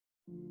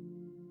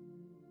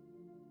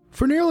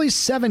For nearly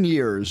 7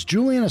 years,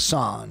 Julian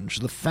Assange,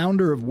 the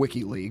founder of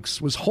WikiLeaks,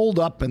 was holed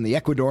up in the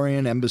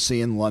Ecuadorian embassy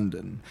in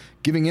London,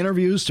 giving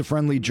interviews to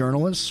friendly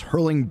journalists,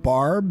 hurling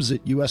barbs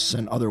at U.S.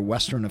 and other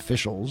Western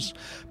officials,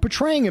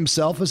 portraying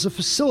himself as a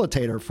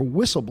facilitator for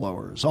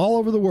whistleblowers all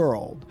over the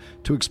world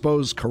to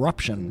expose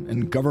corruption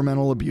and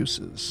governmental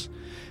abuses.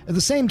 At the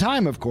same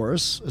time, of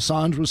course,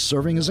 Assange was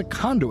serving as a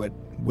conduit,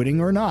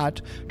 witting or not,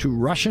 to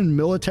Russian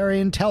military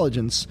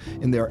intelligence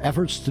in their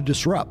efforts to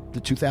disrupt the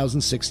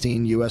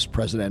 2016 U.S.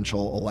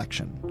 presidential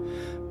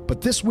election.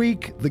 But this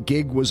week, the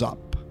gig was up.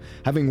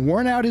 Having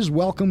worn out his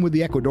welcome with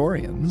the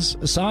Ecuadorians,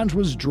 Assange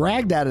was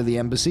dragged out of the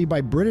embassy by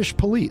British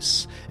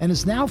police and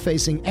is now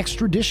facing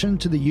extradition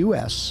to the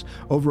U.S.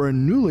 over a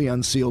newly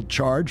unsealed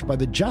charge by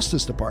the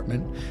Justice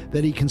Department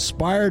that he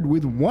conspired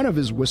with one of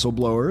his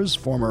whistleblowers,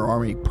 former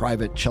Army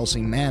Private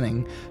Chelsea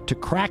Manning, to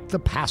crack the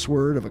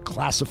password of a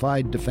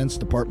classified Defense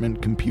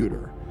Department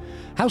computer.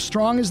 How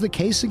strong is the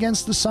case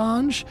against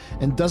Assange?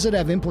 And does it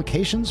have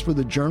implications for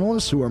the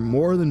journalists who are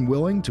more than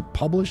willing to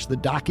publish the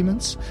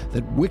documents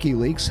that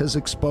WikiLeaks has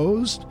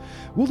exposed?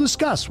 We'll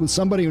discuss with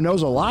somebody who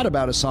knows a lot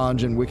about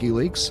Assange and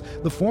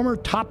WikiLeaks, the former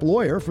top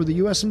lawyer for the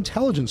U.S.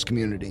 intelligence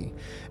community.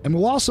 And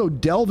we'll also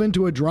delve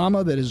into a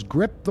drama that has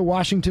gripped the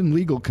Washington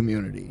legal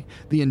community,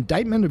 the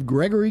indictment of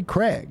Gregory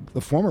Craig,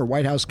 the former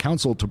White House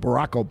counsel to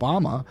Barack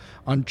Obama,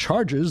 on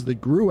charges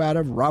that grew out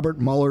of Robert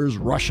Mueller's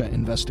Russia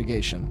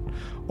investigation.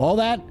 All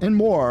that and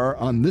more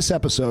on this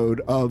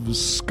episode of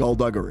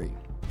Skullduggery.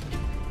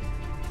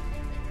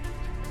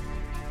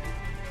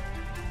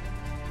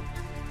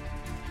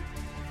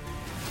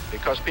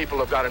 Because people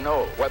have got to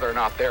know whether or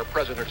not their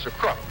president's a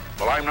crook.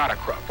 Well, I'm not a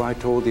crook. I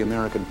told the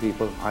American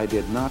people I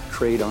did not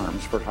trade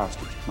arms for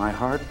hostage. My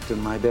heart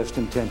and my best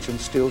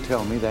intentions still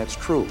tell me that's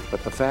true,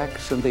 but the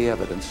facts and the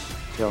evidence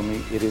tell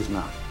me it is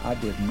not. I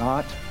did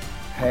not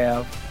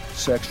have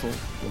sexual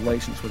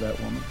relations with that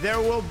woman. There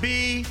will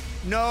be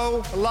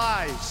no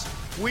lies.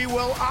 We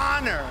will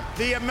honor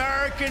the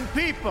American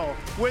people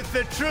with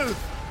the truth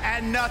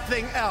and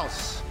nothing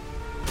else.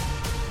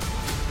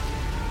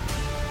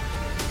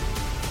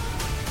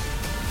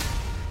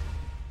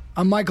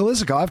 I'm Michael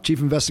Isikoff,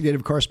 Chief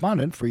Investigative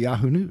Correspondent for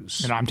Yahoo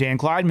News. And I'm Dan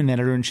Kleidman,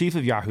 Editor-in-Chief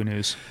of Yahoo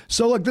News.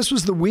 So look, this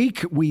was the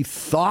week we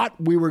thought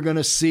we were going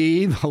to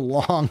see the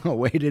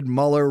long-awaited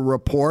Mueller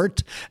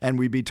report, and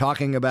we'd be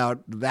talking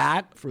about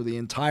that for the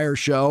entire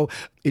show.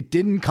 It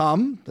didn't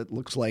come. That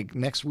looks like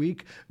next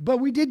week. But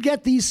we did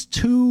get these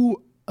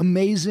two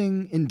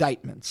amazing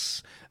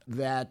indictments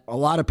that a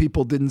lot of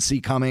people didn't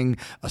see coming.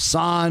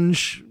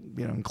 Assange,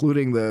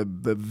 including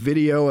the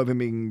video of him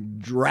being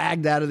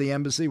dragged out of the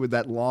embassy with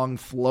that long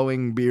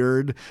flowing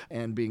beard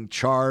and being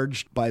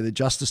charged by the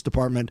Justice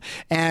Department,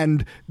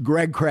 and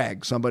Greg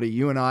Craig, somebody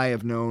you and I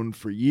have known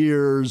for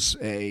years,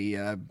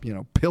 a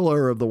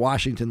pillar of the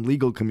Washington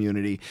legal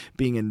community,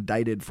 being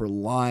indicted for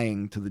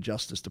lying to the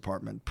Justice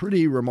Department.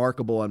 Pretty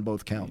remarkable on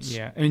both counts.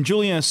 Yeah, and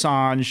Julian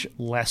Assange,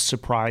 less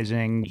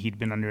surprising. He'd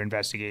been under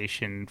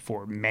investigation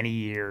for many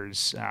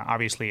years.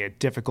 Obviously a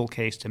difficult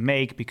case to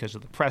make because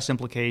of the press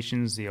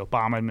implications. The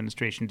Obama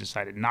administration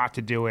decided not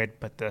to do it,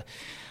 but the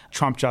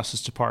Trump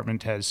Justice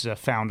Department has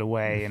found a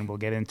way, and we'll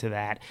get into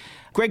that.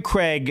 Greg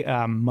Craig,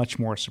 much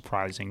more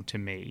surprising to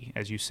me.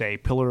 As you say,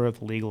 pillar of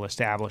the legal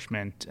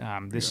establishment.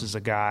 This is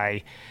a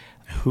guy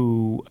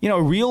who,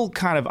 a real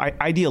kind of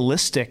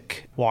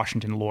idealistic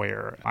Washington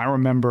lawyer. I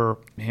remember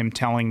him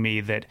telling me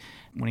that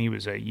when he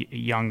was a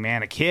young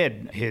man, a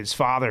kid, his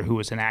father, who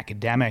was an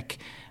academic,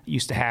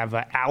 used to have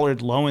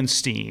Allard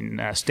Lowenstein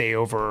stay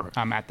over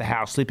at the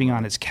house, sleeping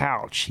on his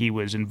couch. He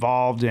was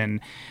involved in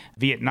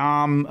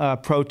Vietnam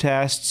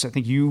protests. I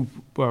think you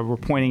were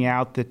pointing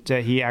out that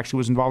he actually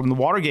was involved in the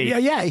Watergate.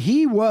 Yeah.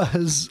 He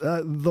was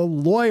the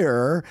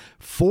lawyer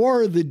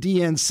for the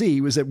DNC.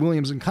 He was at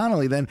Williams and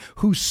Connolly then,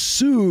 who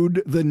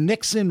sued the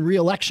Nixon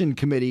re-election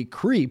committee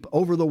creep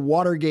over the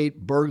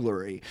Watergate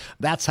burglary.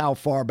 That's how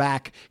far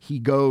back he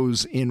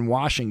goes in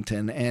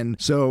Washington.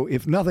 And so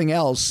if nothing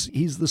else,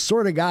 he's the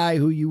sort of guy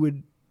who you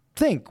would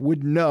think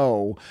would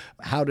know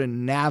how to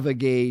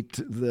navigate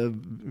the,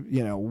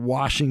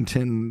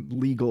 Washington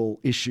legal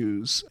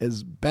issues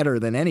as better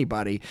than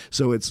anybody.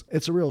 So it's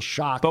a real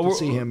shock to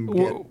see him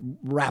get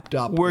wrapped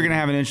up. We're going to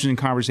have an interesting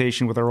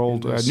conversation with our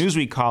old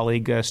Newsweek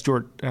colleague,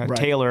 Stuart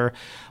Taylor,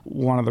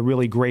 one of the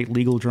really great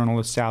legal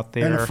journalists out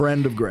there. And a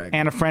friend of Greg.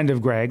 And a friend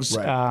of Greg's.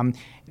 Right.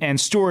 And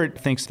Stuart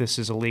thinks this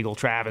is a legal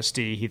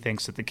travesty. He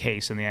thinks that the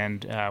case in the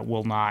end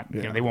will not,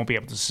 they won't be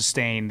able to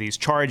sustain these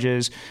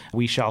charges.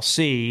 We shall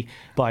see.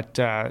 But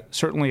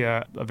certainly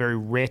a very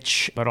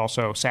rich but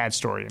also sad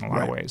story in a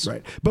lot of ways.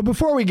 Right. But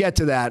before we get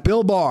to that,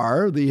 Bill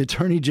Barr, the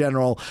Attorney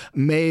General,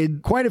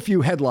 made quite a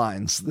few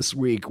headlines this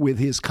week with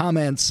his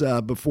comments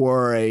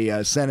before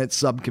a Senate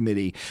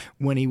subcommittee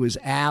when he was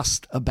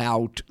asked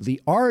about the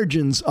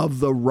origins of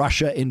the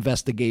Russia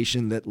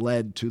investigation that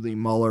led to the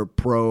Mueller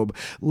probe.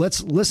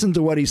 Let's listen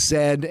to what he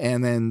said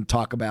and then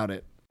talk about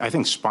it. I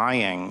think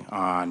spying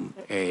on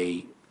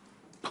a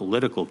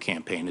political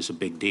campaign is a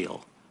big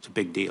deal. It's a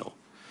big deal.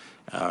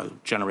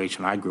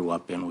 generation I grew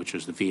up in, which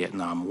was the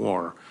Vietnam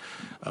War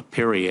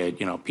period,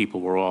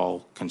 people were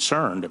all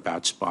concerned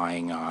about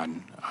spying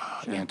on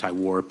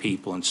anti-war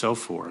people and so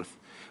forth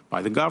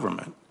by the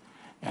government.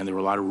 And there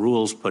were a lot of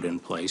rules put in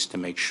place to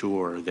make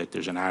sure that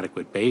there's an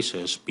adequate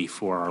basis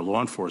before our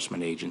law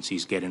enforcement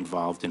agencies get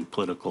involved in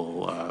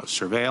political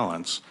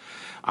surveillance.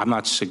 I'm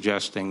not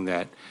suggesting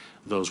that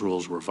those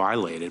rules were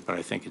violated, but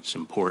I think it's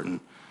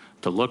important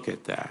to look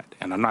at that.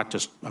 And I'm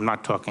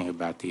not talking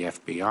about the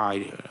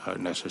FBI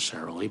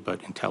necessarily,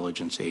 but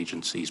intelligence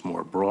agencies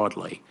more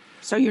broadly.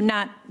 So you're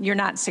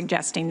not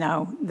suggesting,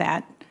 though,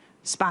 that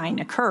spying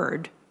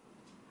occurred?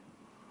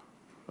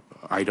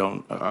 I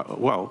don't,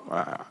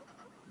 I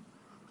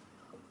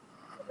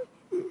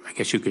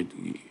guess you could,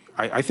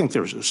 I think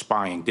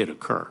spying did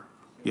occur.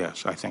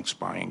 Yes, I think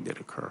spying did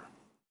occur.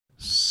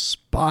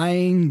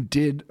 Spying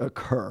did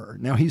occur.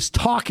 Now, he's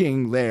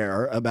talking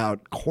there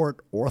about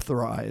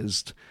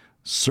court-authorized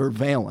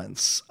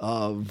surveillance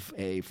of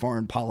a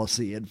foreign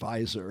policy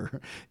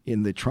advisor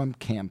in the Trump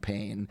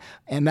campaign.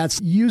 And that's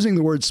using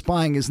the word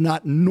spying is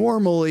not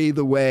normally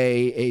the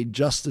way a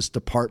Justice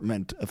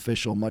Department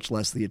official, much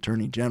less the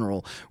Attorney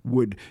General,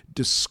 would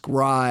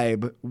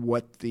describe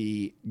what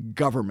the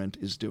government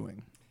is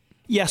doing.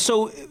 Yeah,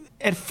 so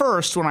at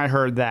first when I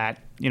heard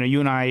that, you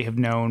and I have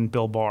known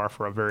Bill Barr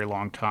for a very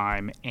long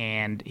time,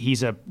 and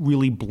he's a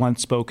really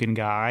blunt-spoken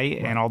guy.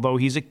 Right. And although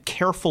he's a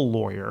careful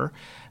lawyer,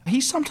 he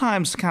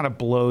sometimes kind of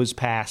blows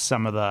past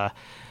some of the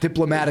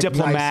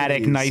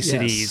diplomatic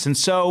niceties. Yes. And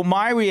so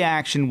my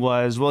reaction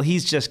was, well,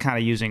 he's just kind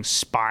of using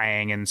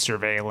spying and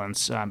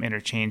surveillance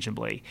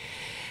interchangeably.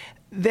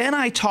 Then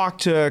I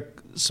talked to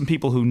some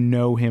people who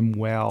know him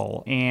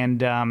well, and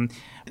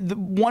the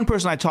one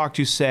person I talked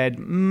to said,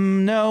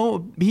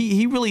 no,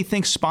 he really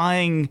thinks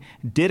spying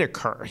did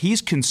occur.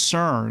 He's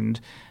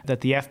concerned that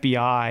the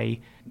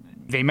FBI,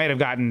 they might have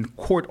gotten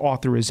court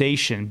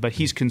authorization, but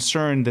he's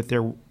concerned that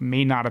there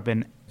may not have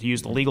been, to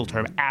use the legal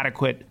term,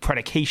 adequate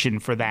predication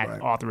for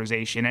that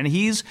authorization. And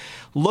he's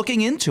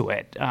looking into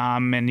it.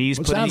 And he's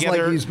putting together... It sounds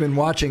like he's been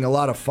watching a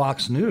lot of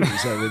Fox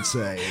News, I would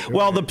say.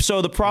 Well,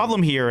 so the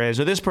problem here is,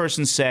 this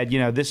person said,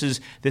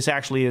 this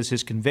actually is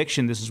his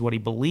conviction. This is what he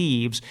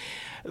believes.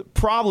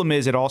 Problem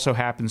is, it also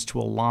happens to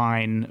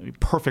align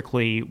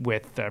perfectly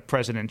with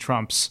President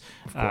Trump's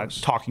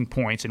talking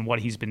points and what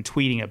he's been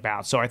tweeting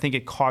about. So I think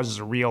it causes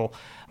a real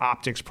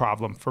optics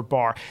problem for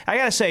Barr. I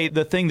got to say,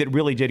 the thing that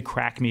really did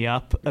crack me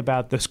up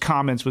about those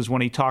comments was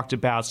when he talked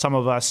about some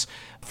of us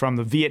from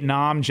the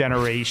Vietnam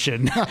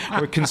generation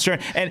were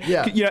concerned. And,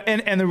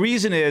 and the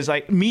reason is,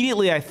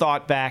 immediately I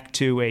thought back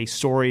to a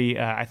story,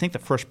 I think the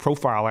first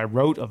profile I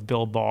wrote of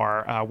Bill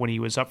Barr when he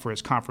was up for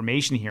his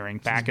confirmation hearing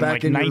back in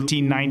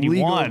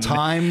 1991.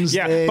 Times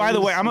days. By the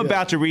way, I'm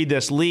about to read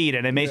this lead,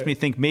 and it makes me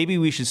think maybe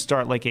we should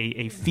start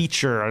a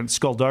feature on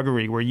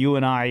Skullduggery where you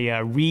and I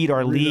read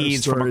our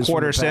leads from a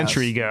quarter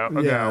century ago.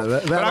 Yeah,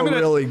 that'll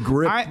really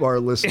grip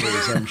our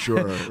listeners, I'm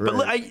sure.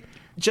 But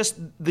just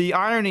the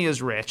irony is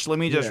rich. Let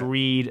me just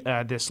read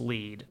this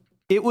lead.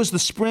 It was the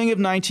spring of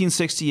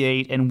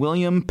 1968, and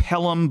William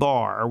Pelham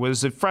Barr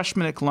was a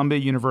freshman at Columbia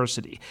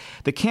University.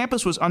 The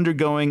campus was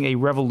undergoing a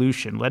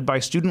revolution led by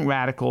student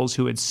radicals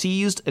who had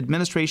seized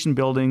administration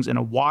buildings in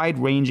a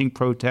wide-ranging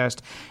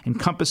protest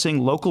encompassing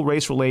local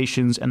race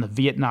relations and the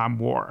Vietnam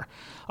War.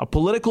 A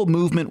political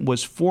movement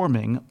was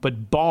forming,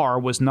 but Barr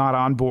was not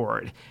on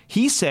board.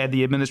 He said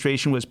the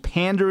administration was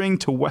pandering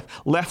to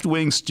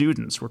left-wing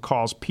students,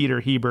 recalls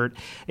Peter Hebert,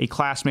 a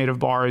classmate of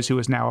Barr's who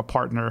is now a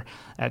partner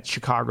at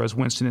Chicago's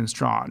Winston &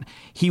 Strawn.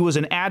 He was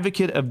an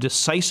advocate of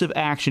decisive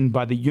action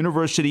by the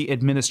university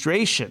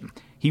administration.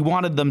 He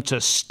wanted them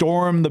to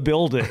storm the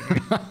building.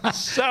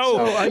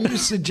 So are you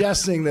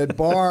suggesting that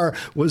Barr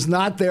was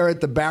not there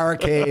at the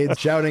barricades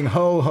shouting,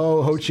 ho,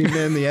 ho, Ho Chi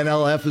Minh, the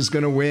NLF is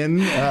going to win?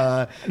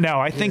 No,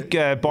 I think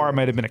Barr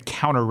might have been a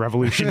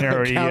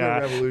counter-revolutionary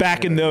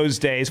back in those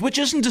days, which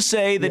isn't to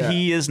say that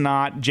he is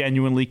not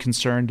genuinely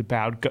concerned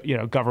about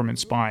government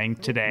spying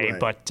today. Right.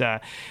 But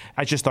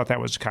I just thought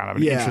that was kind of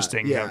an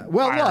interesting irony.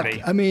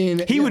 Look, I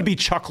mean... He would be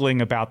chuckling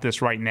about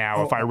this right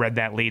now if I read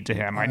that lead to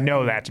him. I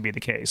know that to be the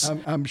case.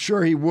 I'm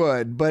sure he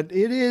would, but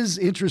it is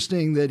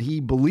interesting that he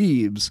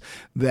believes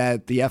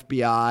that the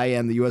FBI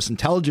and the U.S.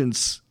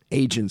 intelligence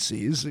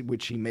agencies,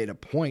 which he made a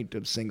point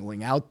of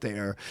singling out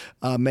there,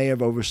 may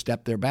have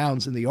overstepped their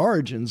bounds in the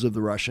origins of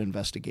the Russia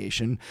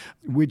investigation,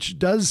 which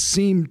does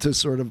seem to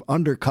sort of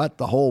undercut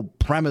the whole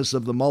premise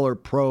of the Mueller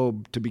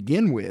probe to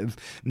begin with.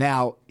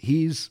 Now,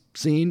 he's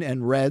seen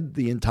and read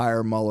the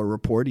entire Mueller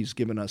report. He's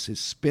given us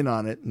his spin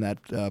on it in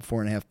that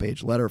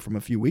 4.5-page letter from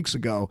a few weeks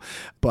ago.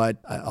 But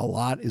a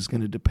lot is going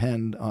to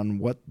depend on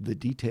what the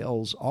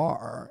details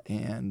are.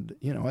 And,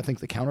 I think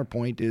the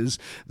counterpoint is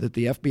that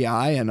the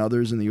FBI and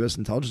others in the U.S.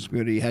 intelligence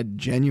community had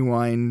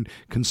genuine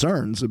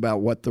concerns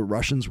about what the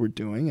Russians were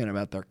doing and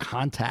about their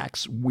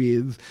contacts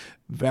with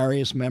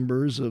various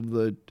members of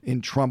the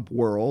in Trump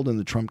world and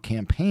the Trump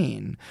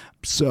campaign.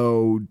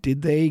 So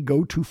did they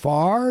go too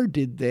far?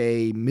 Did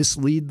they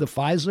mislead the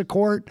FISA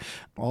court?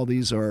 All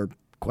these are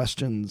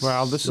questions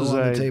this still is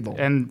on the table.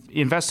 And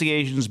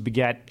investigations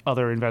beget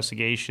other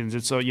investigations.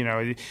 And so,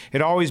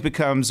 it always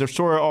becomes, the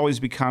story always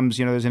becomes,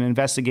 there's an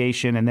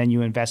investigation and then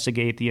you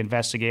investigate the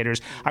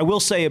investigators. I will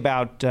say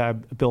about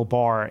Bill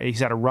Barr, he's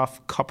had a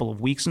rough couple of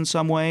weeks in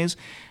some ways.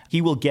 He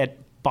will get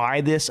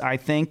by this, I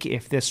think,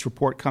 if this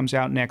report comes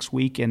out next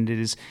week and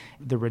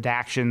the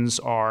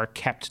redactions are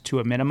kept to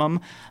a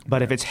minimum.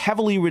 But if it's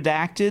heavily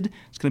redacted,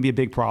 it's going to be a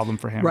big problem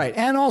for him. Right.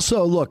 And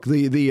also, look,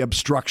 the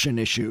obstruction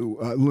issue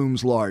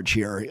looms large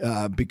here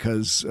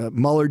because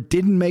Mueller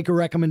didn't make a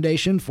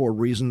recommendation for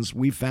reasons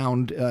we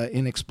found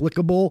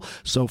inexplicable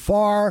so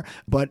far.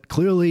 But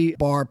clearly,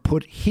 Barr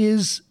put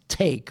his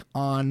take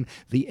on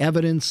the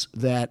evidence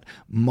that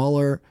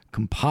Mueller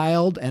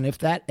compiled. And if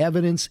that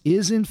evidence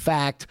is, in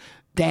fact,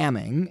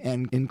 damning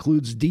and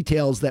includes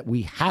details that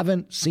we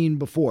haven't seen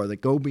before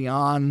that go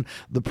beyond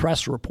the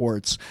press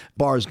reports,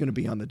 Barr is going to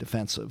be on the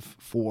defensive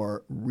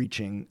for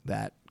reaching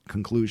that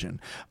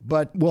conclusion.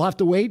 But we'll have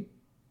to wait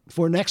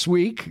for next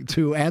week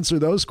to answer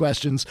those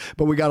questions.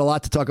 But we got a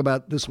lot to talk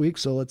about this week,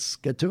 so let's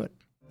get to it.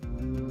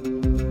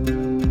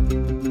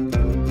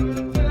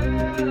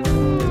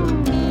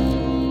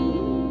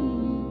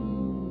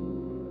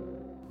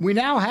 We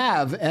now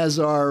have as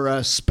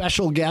our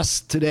special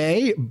guest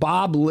today,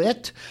 Bob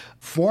Litt,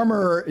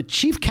 former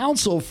chief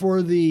counsel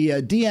for the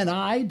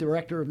DNI,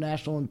 Director of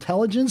National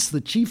Intelligence, the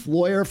chief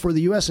lawyer for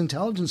the U.S.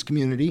 intelligence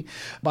community.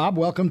 Bob,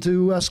 welcome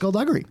to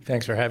Skullduggery.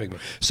 Thanks for having me.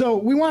 So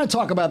we want to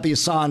talk about the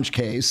Assange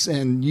case,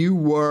 and you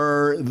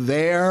were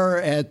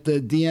there at the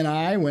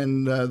DNI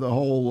when the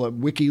whole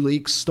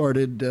WikiLeaks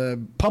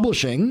started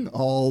publishing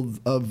all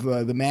of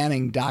the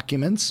Manning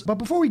documents. But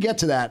before we get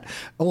to that,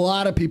 a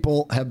lot of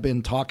people have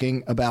been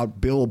talking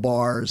about Bill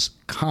Barr's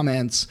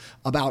comments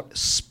about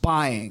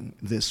spying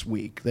this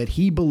week, that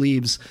he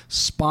believes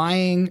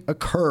spying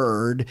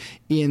occurred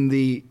in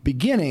the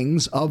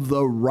beginnings of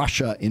the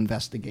Russia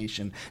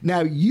investigation.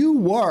 Now, you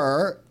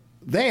were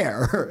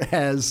there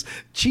as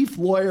chief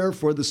lawyer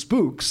for the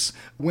spooks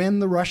when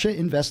the Russia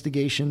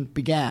investigation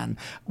began.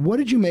 What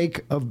did you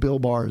make of Bill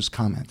Barr's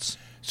comments?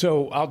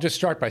 So I'll just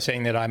start by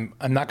saying that I'm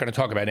not going to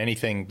talk about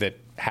anything that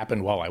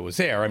happened while I was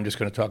there. I'm just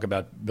going to talk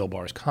about Bill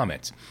Barr's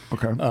comments,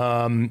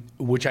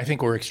 which I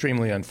think were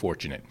extremely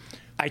unfortunate.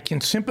 I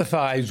can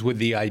sympathize with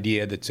the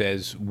idea that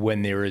says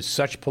when there is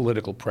such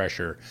political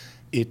pressure,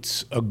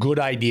 it's a good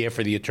idea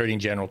for the Attorney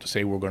General to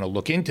say we're going to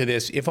look into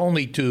this, if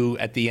only to,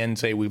 at the end,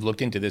 say we've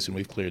looked into this and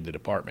we've cleared the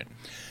department.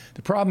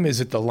 The problem is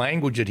that the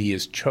language that he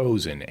has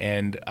chosen,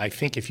 and I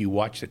think if you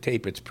watch the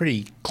tape, it's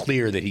pretty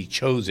clear that he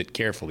chose it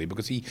carefully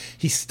because he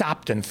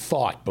stopped and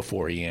thought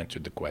before he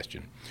answered the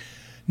question.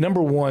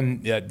 Number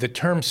one, the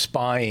term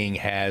spying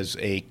has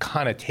a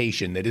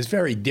connotation that is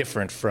very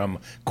different from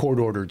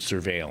court-ordered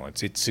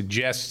surveillance. It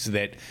suggests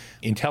that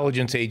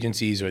intelligence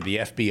agencies or the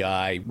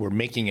FBI were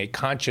making a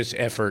conscious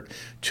effort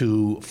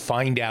to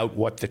find out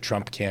what the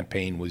Trump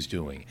campaign was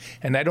doing.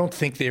 And I don't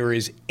think there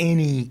is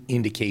any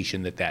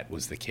indication that that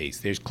was the case.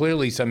 There's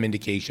clearly some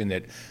indication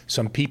that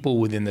some people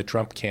within the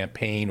Trump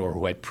campaign or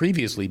who had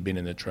previously been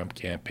in the Trump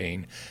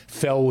campaign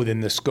fell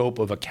within the scope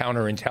of a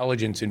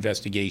counterintelligence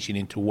investigation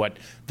into what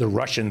the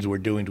Russians were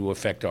doing to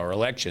affect our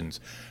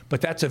elections.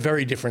 But that's a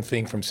very different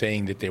thing from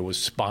saying that there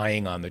was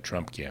spying on the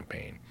Trump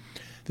campaign.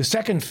 The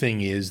second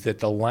thing is that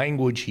the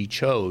language he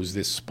chose,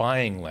 this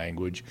spying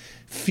language,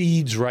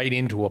 feeds right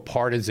into a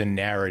partisan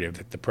narrative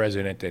that the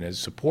president and his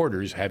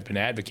supporters have been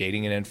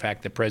advocating. And in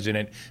fact, the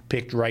president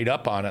picked right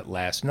up on it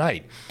last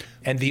night.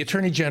 And the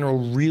Attorney General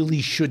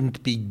really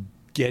shouldn't be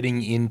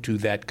getting into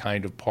that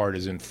kind of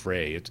partisan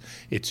fray.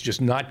 It's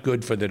just not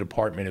good for the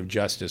Department of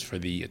Justice for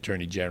the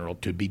Attorney General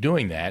to be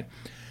doing that.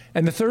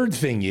 And the third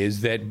thing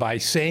is that by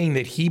saying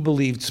that he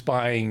believed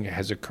spying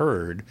has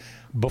occurred,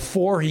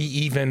 before he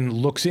even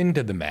looks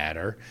into the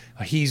matter,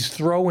 he's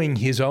throwing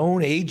his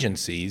own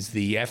agencies,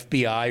 the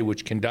FBI,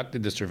 which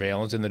conducted the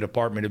surveillance, and the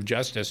Department of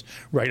Justice,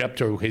 right up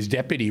to his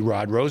deputy,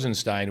 Rod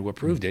Rosenstein, who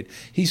approved it,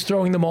 he's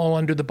throwing them all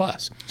under the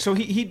bus. So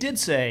he did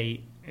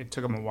say, it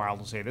took him a while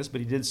to say this,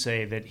 but he did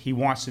say that he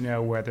wants to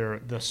know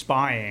whether the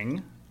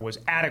spying was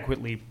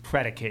adequately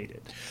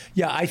predicated.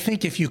 Yeah, I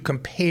think if you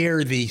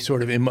compare the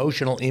sort of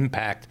emotional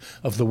impact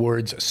of the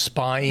words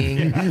spying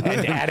and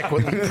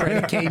adequately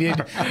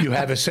predicated, you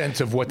have a sense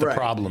of what the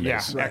problem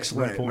is. Yeah,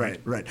 excellent point.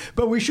 Right.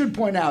 But we should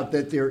point out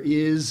that there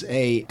is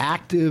a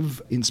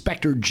active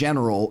Inspector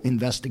General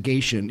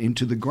investigation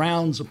into the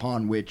grounds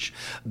upon which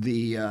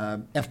the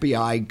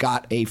FBI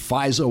got a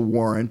FISA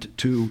warrant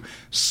to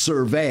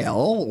surveil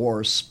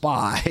or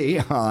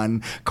spy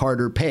on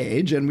Carter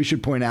Page. And we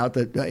should point out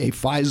that a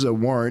FISA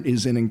warrant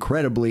is an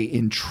incredibly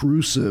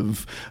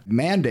intrusive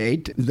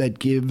mandate that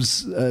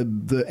gives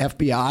the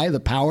FBI the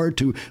power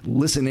to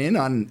listen in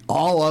on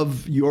all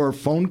of your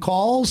phone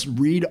calls,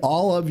 read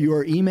all of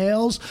your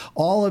emails,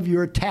 all of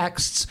your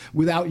texts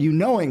without you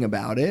knowing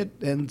about it.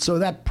 And so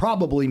that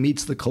probably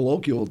meets the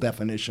colloquial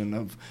definition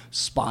of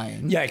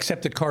spying. Yeah,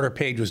 except that Carter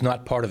Page was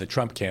not part of the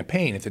Trump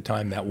campaign at the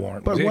time that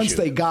warrant was issued. But once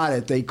they got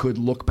it, they could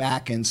look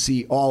back and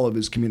see all of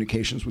his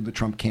communications with the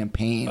Trump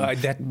campaign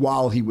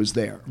while he was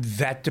there.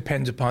 That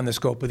depends upon the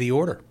scope scope of the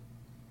order.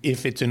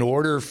 If it's an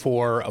order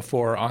for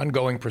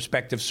ongoing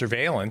prospective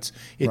surveillance,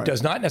 it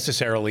does not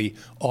necessarily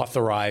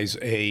authorize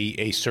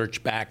a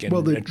search back and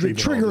the retrieving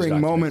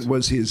triggering moment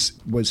was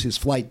his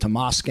flight to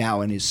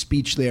Moscow and his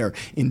speech there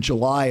in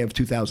July of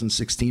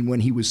 2016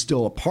 when he was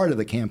still a part of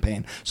the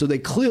campaign. So they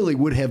clearly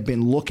would have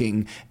been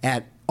looking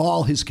at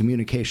all his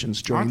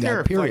communications during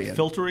that period. Aren't there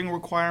filtering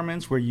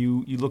requirements where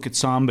you look at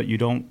some but you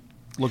don't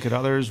look at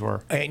others,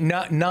 or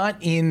not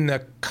in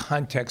the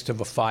context of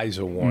a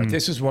FISA warrant.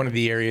 This is one of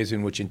the areas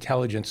in which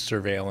intelligence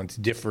surveillance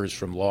differs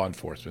from law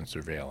enforcement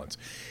surveillance.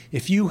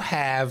 If you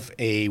have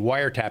a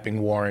wiretapping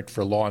warrant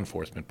for law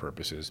enforcement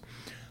purposes,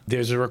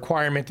 there's a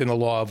requirement in the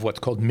law of what's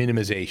called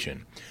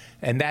minimization,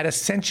 and that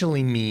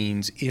essentially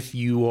means if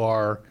you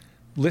are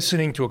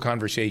listening to a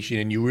conversation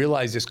and you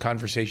realize this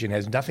conversation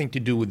has nothing to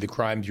do with the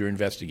crimes you're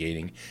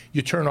investigating,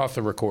 you turn off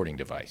the recording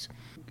device.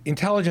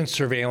 Intelligence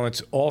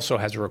surveillance also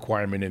has a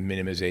requirement of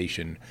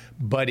minimization,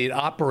 but it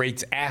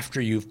operates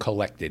after you've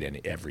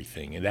collected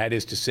everything. And that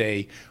is to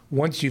say,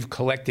 once you've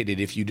collected it,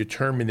 if you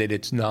determine that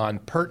it's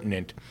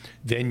non-pertinent,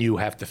 then you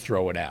have to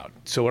throw it out.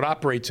 So it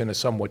operates in a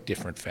somewhat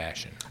different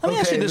fashion. Let me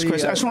ask you this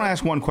question. I just want to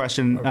ask one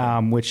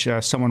question, which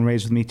someone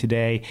raised with me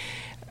today.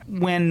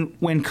 When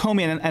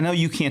Comey, and I know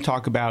you can't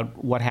talk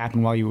about what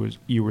happened while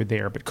you were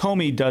there, but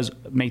Comey does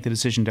make the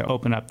decision to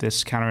open up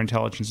this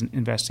counterintelligence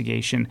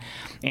investigation.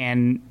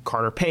 And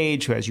Carter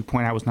Page, who, as you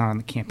point out, was not on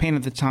the campaign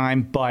at the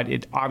time, but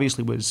it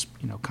obviously was,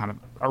 kind of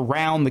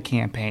around the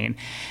campaign.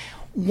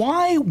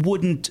 Why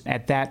wouldn't,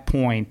 at that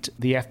point,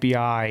 the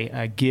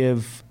FBI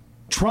give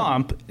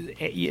Trump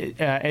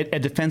a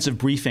defensive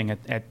briefing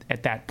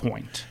at that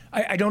point?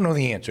 I don't know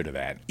the answer to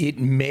that. It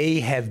may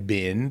have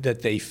been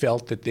that they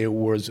felt that there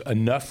was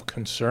enough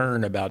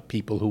concern about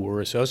people who were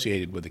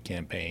associated with the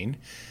campaign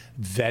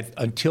that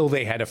until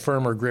they had a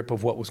firmer grip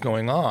of what was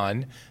going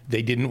on,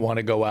 they didn't want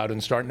to go out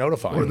and start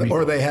notifying people.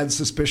 Or they had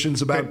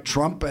suspicions about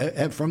Trump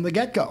from the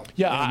get-go.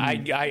 Yeah,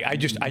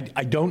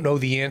 I don't know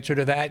the answer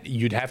to that.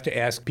 You'd have to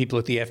ask people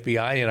at the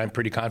FBI, and I'm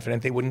pretty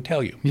confident they wouldn't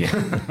tell you. Yeah.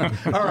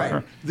 All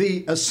right.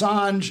 The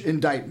Assange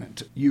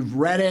indictment. You've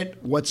read it.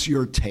 What's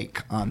your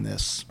take on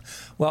this?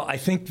 Well, I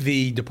think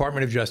the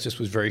Department of Justice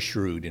was very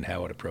shrewd in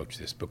how it approached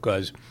this,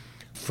 because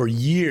for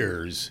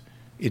years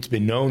it's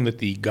been known that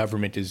the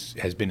government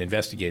has been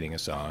investigating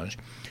Assange,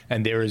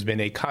 and there has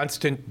been a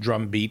constant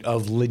drumbeat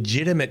of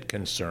legitimate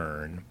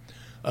concern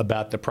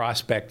about the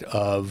prospect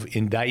of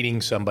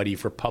indicting somebody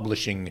for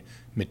publishing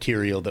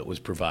material that was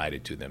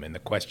provided to them. And the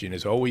question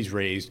is always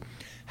raised,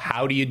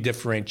 how do you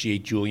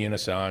differentiate Julian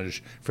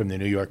Assange from the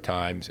New York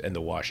Times and the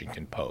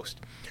Washington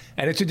Post?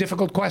 And it's a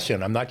difficult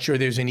question. I'm not sure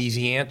there's an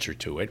easy answer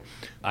to it.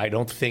 I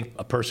don't think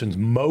a person's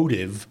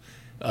motive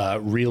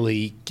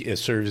really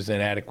serves as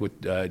an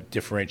adequate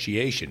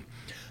differentiation.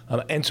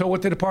 And so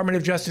what the Department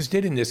of Justice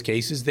did in this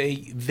case is they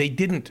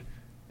didn't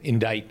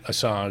indict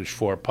Assange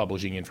for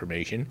publishing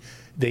information.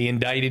 They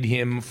indicted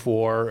him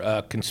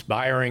for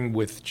conspiring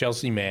with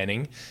Chelsea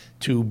Manning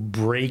to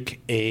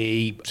break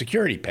a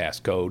security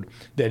passcode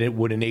that it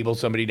would enable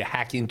somebody to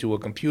hack into a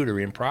computer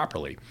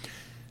improperly.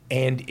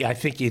 And I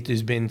think it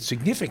has been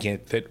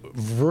significant that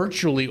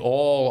virtually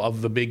all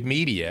of the big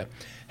media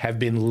have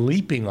been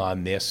leaping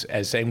on this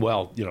as saying,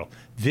 well,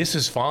 this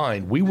is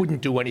fine. We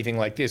wouldn't do anything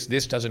like this.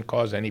 This doesn't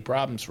cause any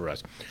problems for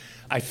us.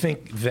 I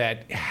think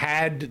that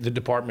had the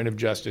Department of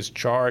Justice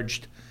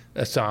charged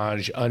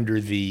Assange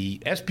under the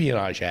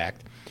Espionage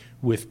Act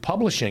with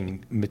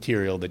publishing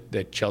material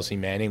that Chelsea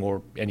Manning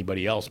or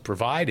anybody else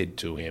provided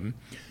to him,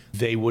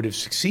 they would have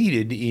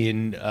succeeded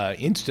in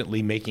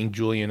instantly making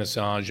Julian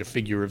Assange a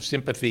figure of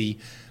sympathy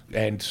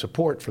and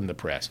support from the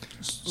press.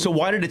 So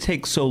why did it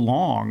take so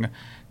long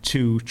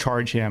to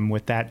charge him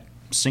with that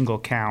single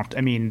count?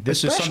 I mean,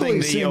 this is something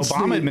the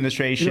Obama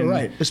administration... You're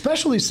right.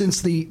 Especially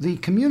since the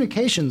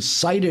communications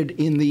cited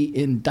in the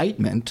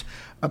indictment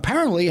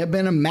apparently have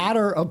been a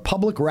matter of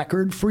public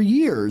record for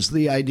years.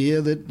 The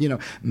idea that,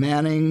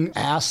 Manning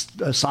asked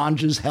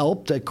Assange's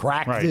help to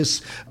crack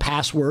this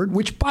password,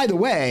 which, by the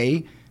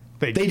way...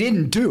 They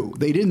didn't do.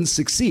 They didn't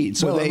succeed.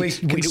 So they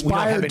conspired we don't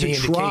have any to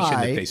indication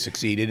try. that they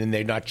succeeded, and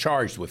they're not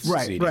charged with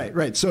succeeding.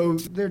 Right. So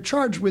they're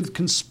charged with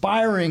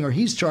conspiring, or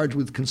he's charged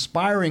with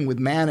conspiring with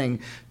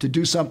Manning to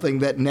do something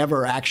that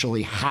never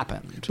actually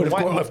happened. But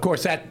of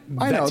course,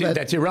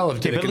 that's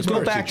irrelevant. Okay, but let's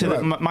go back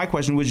to my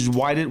question, which is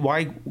why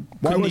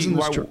wasn't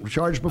this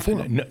charged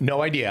before?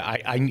 No idea.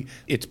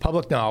 It's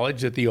public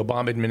knowledge that the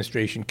Obama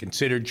administration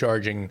considered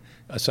charging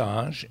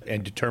Assange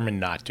and determined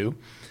not to.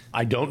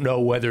 I don't know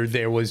whether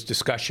there was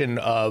discussion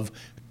of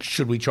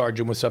should we charge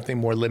him with something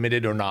more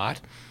limited or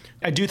not.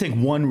 I do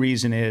think one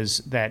reason is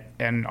that,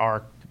 and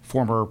our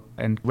former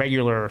and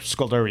regular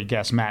Scudery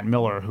guest, Matt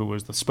Miller, who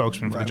was the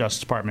spokesman for the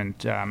Justice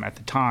Department at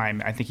the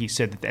time, I think he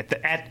said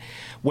that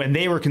when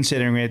they were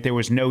considering it, there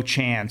was no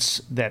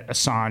chance that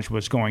Assange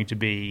was going to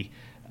be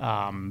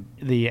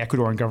the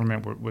Ecuadorian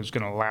government was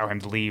going to allow him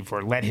to leave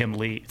or let him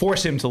leave,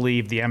 force him to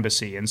leave the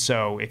embassy. And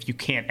so if you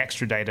can't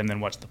extradite him, then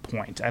what's the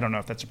point? I don't know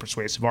if that's a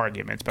persuasive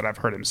argument, but I've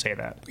heard him say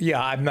that.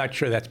 Yeah, I'm not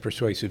sure that's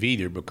persuasive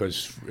either,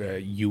 because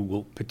you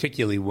will,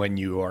 particularly when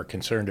you are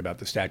concerned about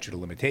the statute of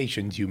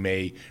limitations, you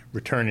may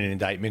return an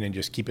indictment and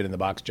just keep it in the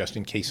box just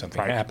in case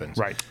something happens.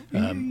 Right.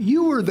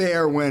 You were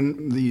there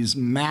when these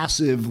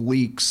massive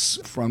leaks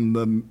from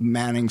the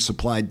Manning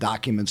supplied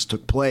documents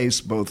took place,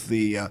 both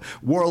the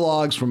war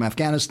logs from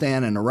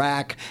Afghanistan and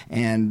Iraq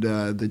and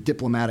the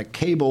diplomatic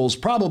cables.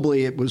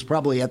 It was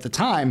probably at the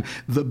time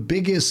the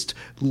biggest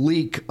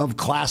leak of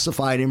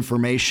classified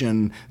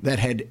information that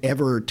had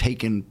ever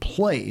taken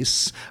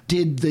place.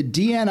 Did the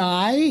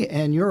DNI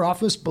and your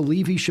office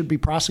believe he should be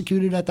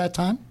prosecuted at that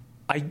time?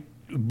 I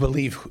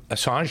believe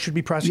Assange should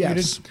be prosecuted.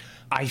 Yes.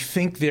 I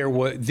think there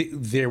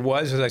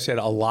was, as I said,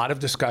 a lot of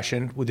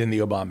discussion within the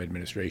Obama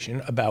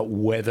administration about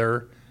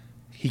whether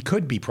he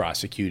could be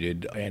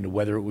prosecuted and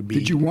whether it would be.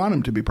 Did you want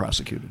him to be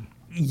prosecuted?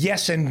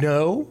 Yes and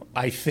no.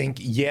 I think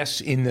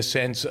yes, in the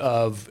sense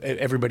of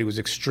everybody was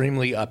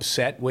extremely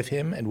upset with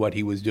him and what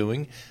he was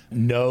doing.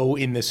 No,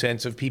 in the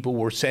sense of people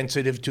were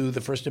sensitive to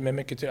the First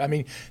Amendment. I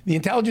mean, the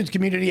intelligence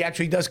community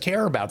actually does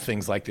care about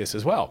things like this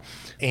as well.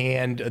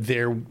 And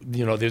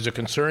there's a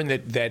concern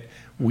that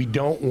we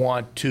don't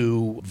want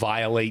to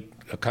violate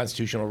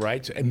constitutional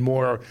rights, and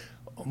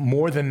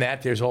more than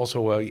that, there's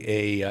also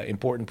a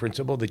important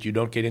principle that you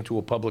don't get into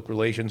a public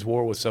relations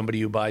war with somebody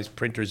who buys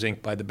printer's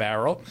ink by the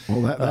barrel.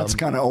 Well, that's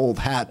kind of old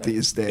hat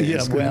these days.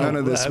 Yeah, well, none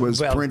of this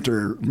was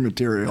printer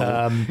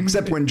material,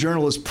 except when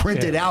journalists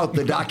printed out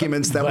the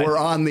documents that were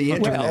on the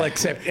internet. Well,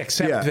 except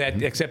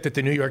that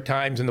the New York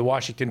Times and the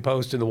Washington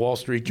Post and the Wall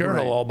Street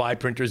Journal all buy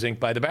printer's ink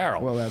by the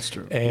barrel. Well, that's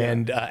true.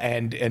 And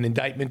an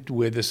indictment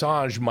with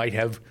Assange might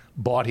have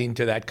bought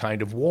into that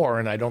kind of war,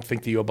 and I don't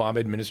think the Obama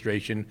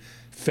administration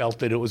felt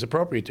that it was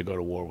appropriate to go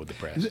to war with the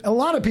press. A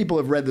lot of people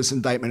have read this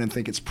indictment and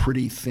think it's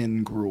pretty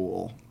thin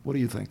gruel. What do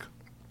you think?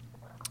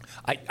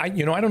 I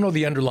don't know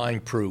the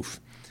underlying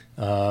proof.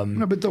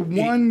 No, but the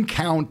one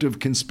count of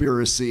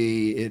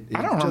conspiracy,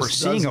 I don't remember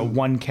seeing a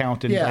one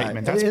count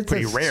indictment. That's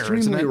pretty rare, isn't it?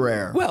 Extremely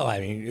rare. Well,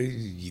 I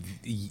mean,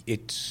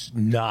 it's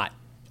not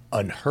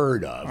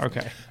unheard of.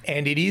 Okay.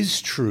 And it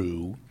is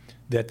true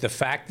that the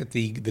fact that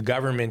the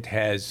government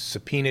has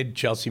subpoenaed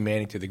Chelsea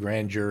Manning to the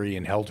grand jury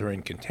and held her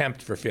in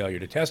contempt for failure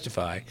to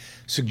testify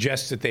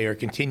suggests that they are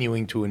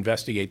continuing to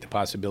investigate the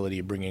possibility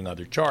of bringing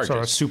other charges. So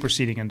a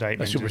superseding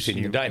indictment. A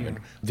superseding indictment.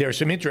 There are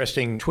some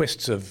interesting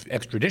twists of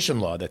extradition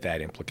law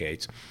that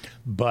implicates,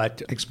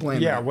 but...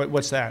 Explain that. Yeah,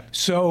 what's that?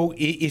 So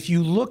if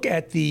you look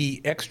at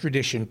the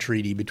extradition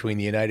treaty between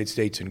the United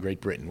States and Great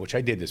Britain, which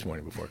I did this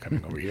morning before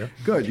coming over here.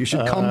 Good. You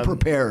should come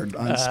prepared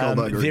on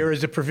Skullduggery. There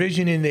is a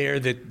provision in there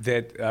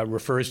that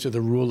refers to the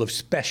rule of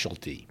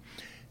specialty.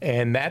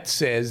 And that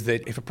says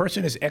that if a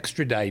person is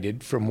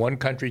extradited from one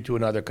country to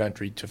another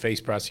country to face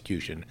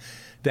prosecution,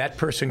 that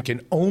person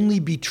can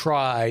only be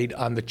tried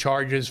on the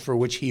charges for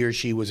which he or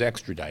she was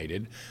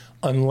extradited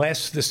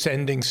unless the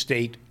sending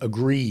state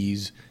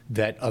agrees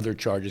that other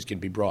charges can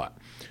be brought.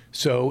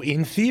 So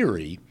in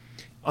theory,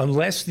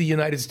 unless the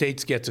United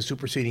States gets a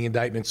superseding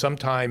indictment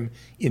sometime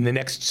in the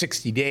next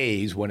 60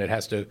 days when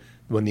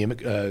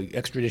the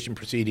extradition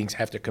proceedings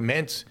have to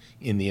commence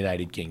in the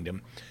United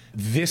Kingdom,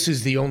 this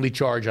is the only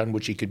charge on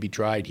which he could be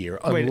tried here.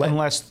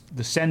 Unless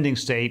the sending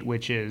state,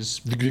 which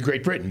is the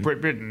Great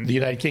Britain, the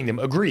United Kingdom,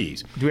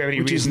 agrees. Do we have any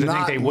reason to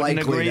think they wouldn't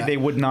agree? They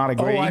would not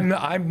agree? Oh,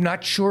 I'm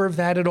not sure of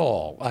that at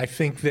all. I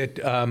think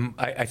that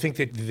I think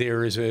that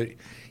there is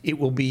it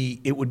would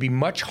be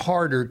much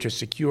harder to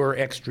secure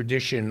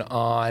extradition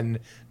on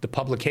the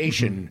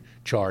publication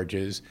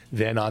charges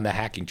than on the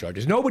hacking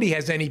charges. Nobody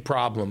has any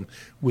problem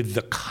with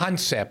the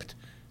concept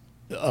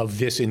of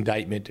this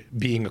indictment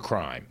being a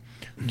crime.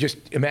 Just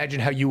imagine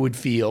how you would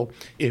feel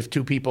if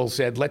two people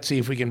said, let's see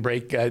if we can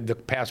break the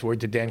password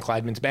to Dan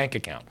Clydeman's bank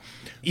account.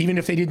 Even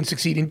if they didn't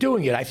succeed in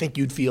doing it, I think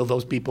you'd feel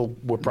those people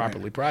were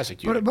properly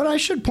prosecuted. But I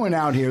should point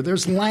out here,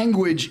 there's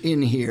language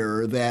in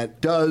here that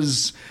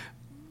does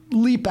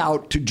leap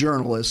out to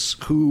journalists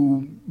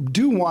who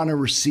do want to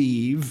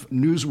receive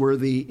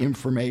newsworthy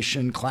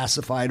information,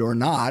 classified or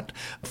not,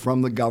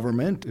 from the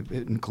government.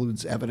 It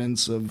includes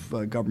evidence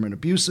of government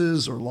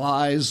abuses or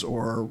lies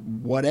or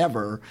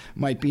whatever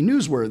might be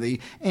newsworthy.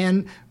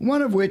 And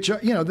one of which,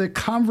 the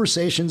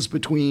conversations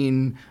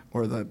between,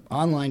 or the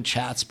online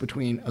chats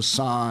between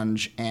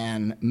Assange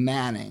and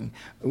Manning,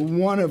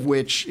 one of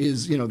which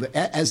is,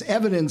 as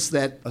evidence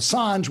that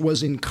Assange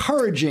was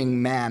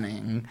encouraging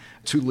Manning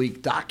to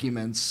leak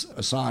documents.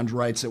 Assange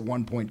writes at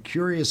one point,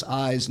 "Curious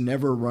eyes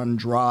never run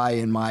dry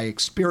in my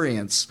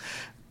experience."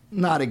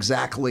 Not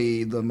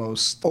exactly the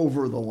most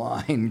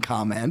over-the-line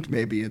comment.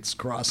 Maybe it's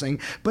crossing.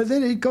 But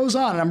then it goes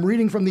on, and I'm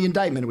reading from the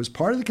indictment. It was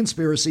part of the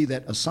conspiracy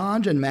that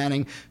Assange and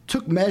Manning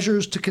took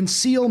measures to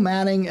conceal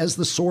Manning as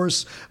the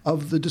source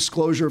of the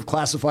disclosure of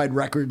classified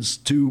records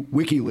to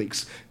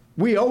WikiLeaks.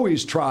 We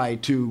always try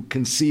to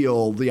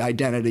conceal the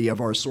identity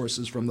of our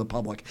sources from the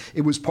public.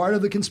 It was part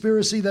of the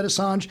conspiracy that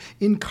Assange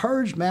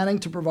encouraged Manning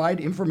to provide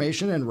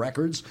information and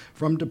records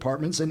from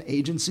departments and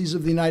agencies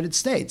of the United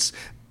States.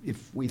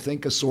 If we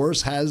think a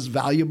source has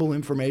valuable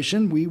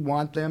information, we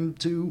want them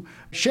to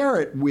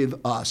share it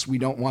with us. We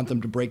don't want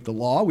them to break the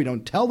law. We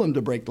don't tell them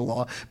to break the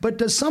law. But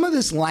does some of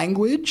this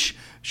language,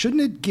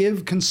 shouldn't it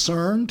give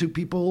concern to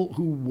people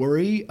who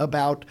worry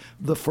about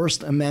the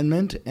First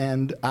Amendment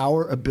and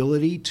our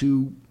ability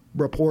to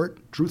report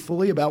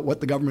truthfully about what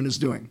the government is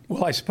doing?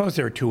 Well, I suppose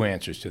there are two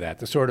answers to that.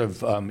 The sort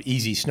of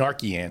easy,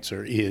 snarky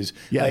answer is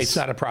it's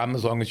not a problem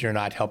as long as you're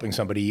not helping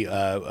somebody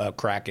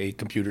crack a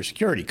computer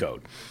security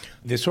code.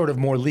 The sort of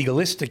more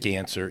legalistic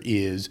answer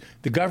is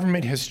the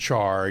government has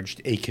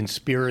charged a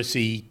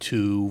conspiracy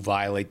to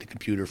violate the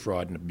Computer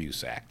Fraud and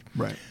Abuse Act.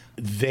 Right.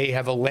 They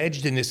have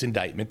alleged in this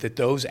indictment that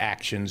those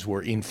actions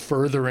were in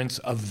furtherance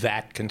of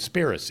that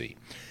conspiracy.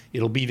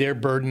 It'll be their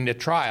burden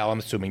at trial, I'm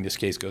assuming this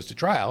case goes to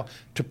trial,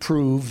 to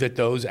prove that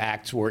those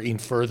acts were in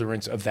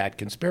furtherance of that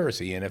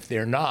conspiracy. And if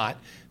they're not,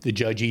 the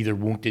judge either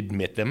won't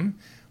admit them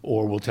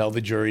or will tell the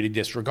jury to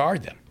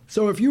disregard them.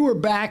 So if you were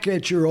back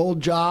at your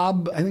old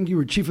job, I think you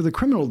were chief of the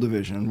criminal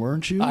division,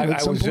 weren't you? I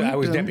was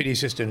deputy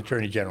assistant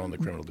attorney general in the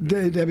criminal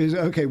division.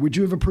 Okay, would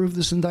you have approved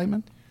this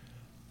indictment?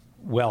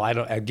 Well, I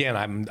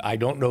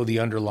don't know the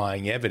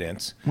underlying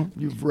evidence. Well,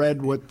 you've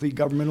read what the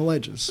government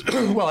alleges.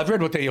 Well, I've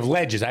read what they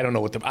alleges. I don't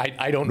know what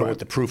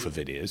the proof of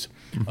it is.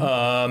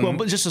 Well,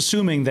 but just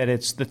assuming that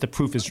the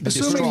proof is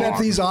assuming strong. that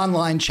these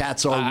online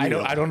chats are real.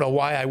 I don't know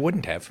why I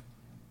wouldn't have.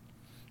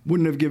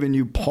 Wouldn't have given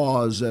you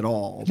pause at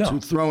all to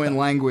throw in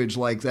language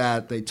like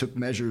that. They took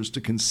measures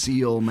to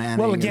conceal Manning.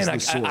 Well, again,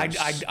 as the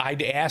source.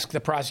 I'd ask the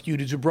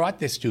prosecutors who brought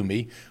this to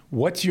me,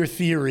 what's your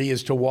theory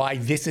as to why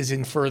this is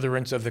in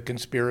furtherance of the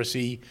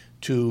conspiracy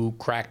to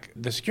crack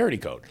the security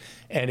code?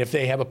 And if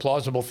they have a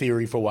plausible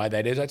theory for why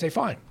that is, I'd say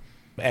fine.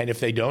 And if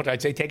they don't,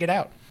 I'd say take it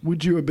out.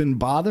 Would you have been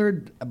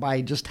bothered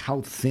by just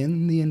how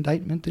thin the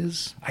indictment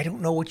is? I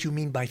don't know what you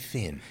mean by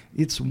thin.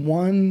 It's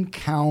one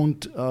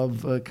count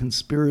of a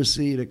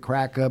conspiracy to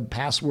crack a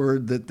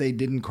password that they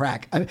didn't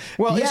crack.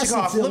 Well, yes,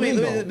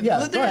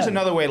 Isikoff, there's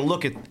another way to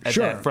look at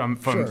that from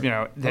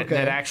that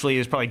actually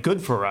is probably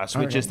good for us,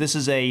 which is this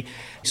is a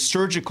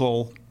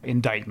surgical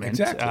indictment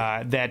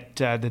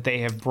that they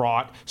have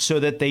brought so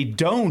that they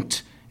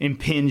don't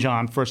impinge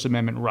on First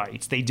Amendment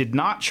rights. They did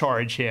not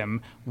charge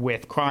him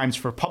with crimes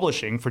for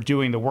publishing, for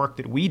doing the work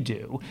that we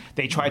do.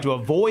 They tried to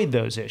avoid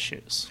those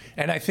issues.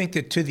 And I think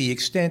that to the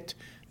extent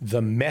the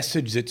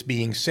message that's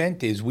being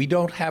sent is we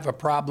don't have a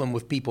problem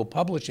with people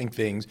publishing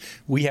things.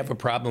 We have a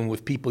problem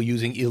with people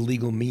using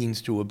illegal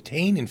means to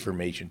obtain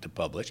information to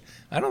publish.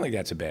 I don't think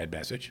that's a bad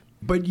message.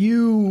 But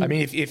you... I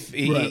mean, if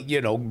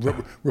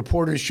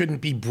reporters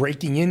shouldn't be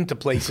breaking into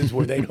places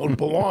where they don't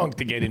belong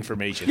to get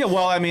information. Yeah,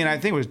 well, I mean, I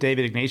think it was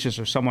David Ignatius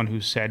or someone who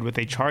said what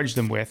they charged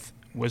them with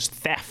was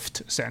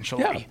theft,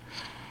 essentially. Yeah.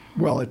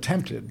 Well,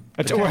 attempted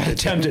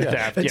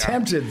theft.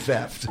 Attempted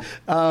theft.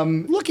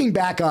 Looking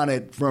back on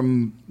it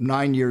from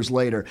 9 years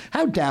later,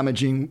 how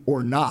damaging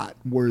or not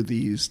were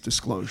these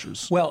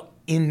disclosures? Well,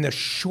 in the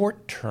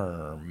short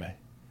term,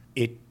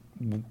 it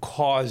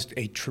caused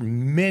a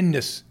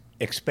tremendous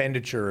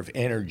expenditure of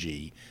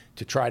energy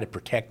to try to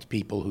protect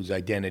people whose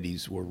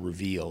identities were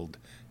revealed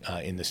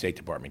in the State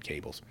Department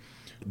cables.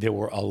 There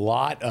were a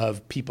lot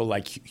of people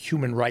like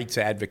human rights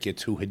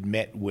advocates who had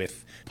met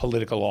with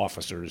political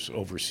officers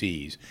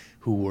overseas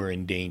who were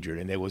endangered,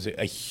 and there was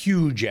a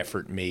huge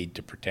effort made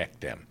to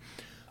protect them.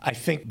 I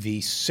think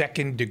the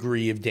second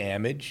degree of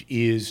damage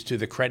is to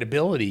the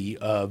credibility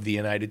of the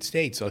United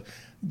States. So,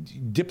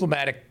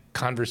 diplomatic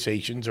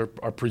conversations are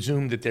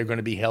presumed that they're going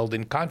to be held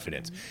in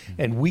confidence.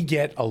 And we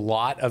get a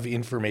lot of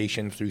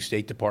information through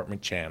State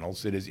Department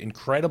channels that is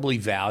incredibly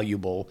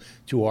valuable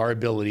to our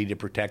ability to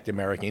protect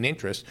American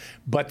interests,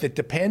 but that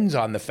depends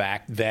on the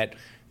fact that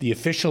the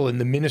official in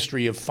the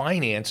Ministry of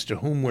Finance to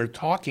whom we're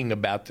talking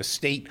about the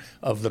state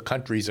of the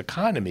country's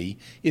economy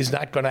is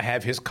not going to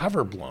have his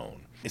cover blown.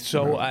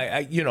 So,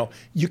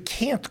 you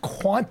can't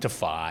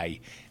quantify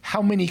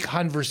how many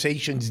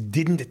conversations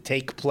didn't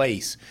take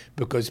place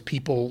because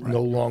people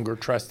no longer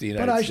trust the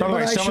United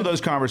States. Some of those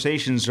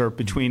conversations are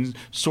between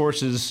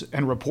sources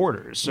and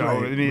reporters. So,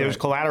 there's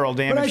collateral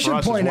damage for us as well. But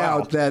I should point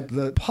out that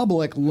the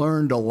public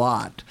learned a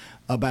lot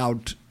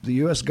about the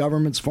U.S.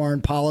 government's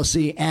foreign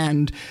policy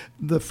and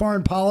the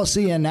foreign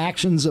policy and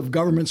actions of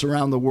governments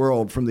around the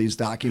world from these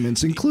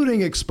documents,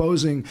 including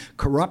exposing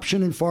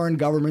corruption in foreign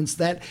governments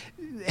that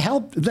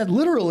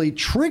literally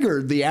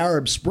triggered the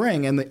Arab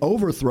Spring and the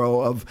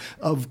overthrow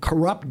of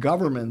corrupt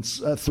governments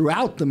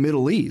throughout the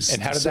Middle East.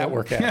 And how did that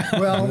work out?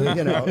 Well,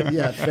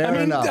 fair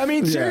enough. I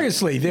mean,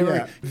 seriously,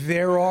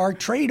 there are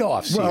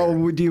trade-offs. Well,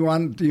 here. do you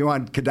want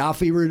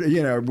Gaddafi?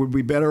 Would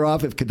we be better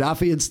off if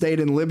Gaddafi had stayed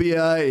in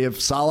Libya,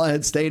 if Saleh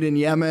had stayed in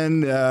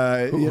Yemen?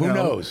 Who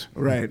knows?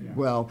 Right. Yeah.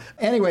 Well,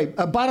 anyway,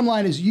 bottom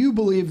line is you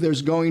believe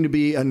there's going to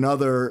be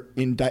another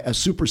a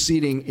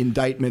superseding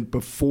indictment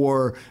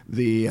before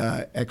the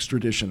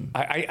extradition extradition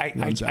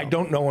runs out. I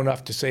don't know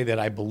enough to say that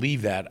I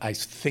believe that. I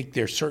think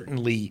they're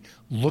certainly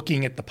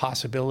looking at the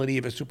possibility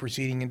of a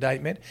superseding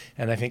indictment,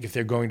 and I think if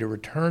they're going to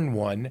return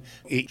one,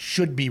 it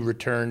should be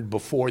returned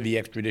before the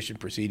extradition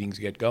proceedings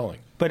get going.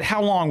 But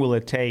how long will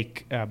it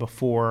take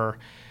before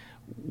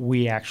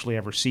we actually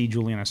ever see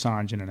Julian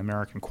Assange in an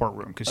American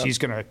courtroom? Because he's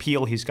going to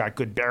appeal. He's got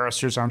good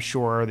barristers, I'm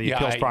sure. The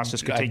appeals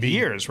process could take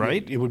years,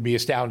 right? It would be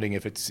astounding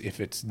if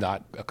it's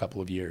not a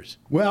couple of years.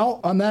 Well,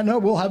 on that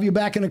note, we'll have you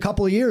back in a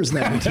couple of years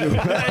then to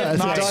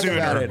talk sooner.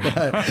 about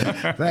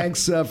it.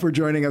 Thanks for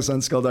joining us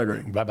on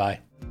Skullduggery. Bye-bye.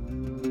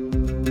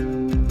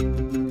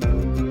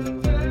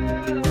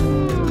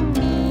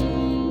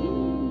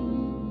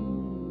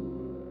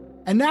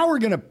 And now we're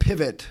going to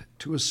pivot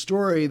to a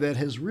story that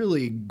has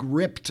really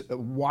gripped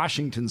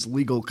Washington's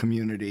legal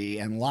community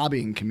and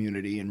lobbying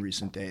community in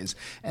recent days,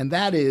 and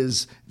that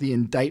is the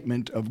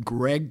indictment of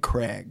Greg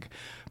Craig.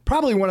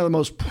 Probably one of the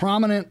most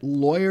prominent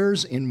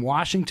lawyers in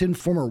Washington,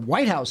 former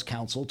White House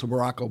counsel to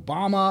Barack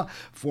Obama,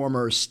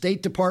 former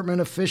State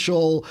Department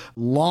official,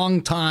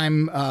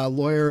 longtime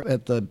lawyer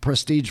at the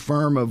prestige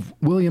firm of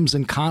Williams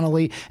and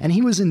Connolly. And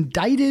he was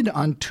indicted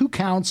on 2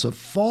 counts of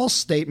false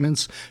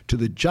statements to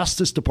the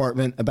Justice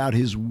Department about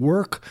his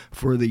work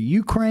for the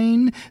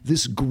Ukraine.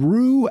 This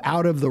grew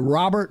out of the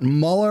Robert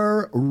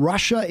Mueller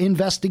Russia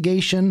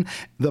investigation,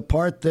 the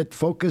part that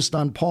focused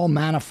on Paul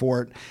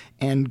Manafort.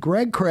 And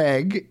Greg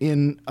Craig,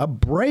 in a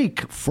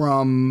break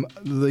from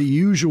the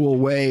usual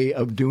way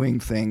of doing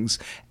things,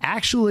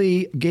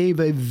 actually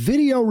gave a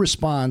video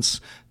response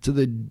to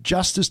the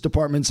Justice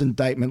Department's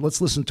indictment.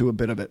 Let's listen to a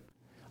bit of it.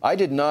 I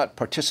did not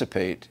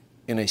participate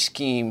in a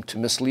scheme to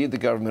mislead the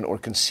government or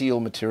conceal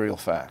material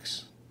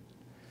facts.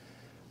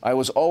 I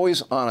was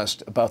always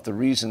honest about the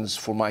reasons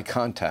for my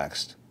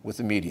contacts with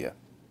the media.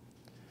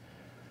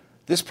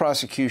 This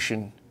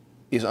prosecution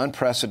is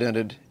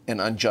unprecedented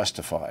and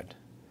unjustified.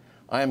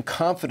 I am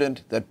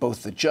confident that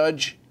both the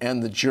judge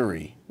and the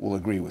jury will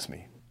agree with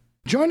me.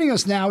 Joining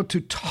us now to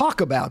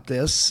talk about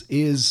this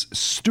is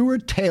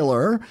Stuart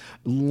Taylor,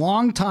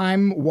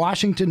 longtime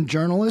Washington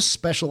journalist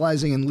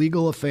specializing in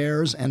legal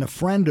affairs and a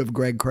friend of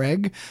Greg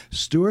Craig.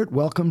 Stuart,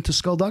 welcome to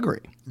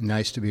Skullduggery.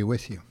 Nice to be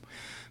with you.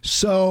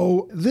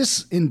 So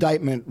this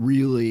indictment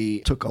really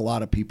took a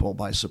lot of people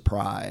by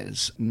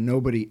surprise.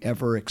 Nobody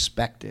ever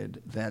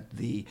expected that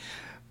the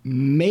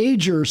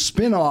major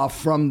spinoff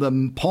from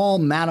the Paul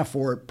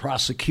Manafort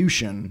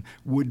prosecution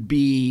would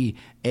be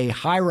a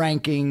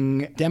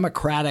high-ranking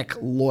Democratic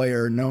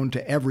lawyer known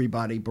to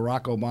everybody,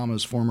 Barack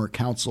Obama's former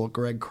counsel,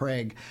 Greg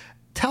Craig.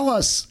 Tell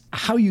us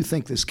how you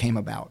think this came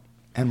about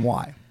and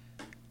why.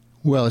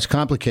 Well, it's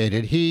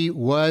complicated. He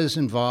was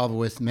involved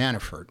with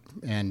Manafort,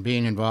 and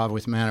being involved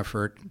with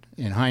Manafort,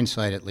 in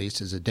hindsight at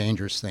least, is a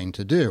dangerous thing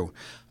to do.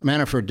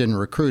 Manafort didn't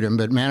recruit him,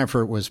 but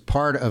Manafort was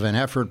part of an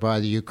effort by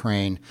the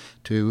Ukraine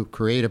to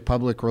create a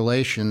public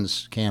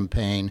relations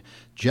campaign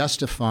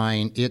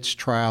justifying its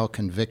trial,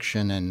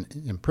 conviction,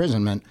 and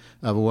imprisonment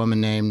of a woman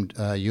named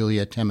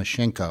Yulia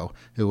Tymoshenko,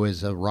 who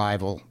was a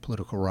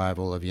political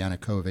rival of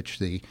Yanukovych,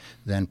 the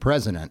then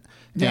president.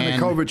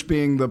 Yanukovych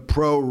being the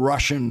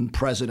pro-Russian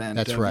president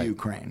of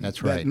Ukraine.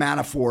 That's right. That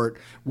Manafort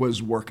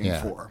was working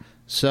for.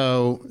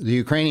 So the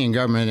Ukrainian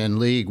government, in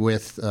league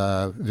with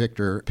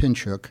Viktor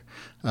Pinchuk,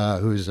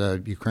 who's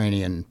a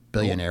Ukrainian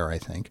billionaire, I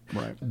think,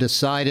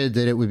 decided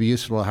that it would be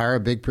useful to hire a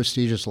big,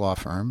 prestigious law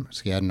firm,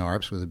 Skadden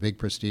Arps, with a big,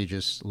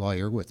 prestigious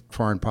lawyer with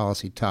foreign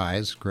policy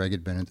ties. Greg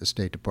had been at the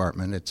State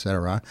Department, et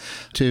cetera,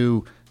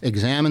 to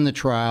examine the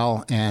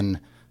trial and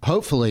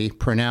hopefully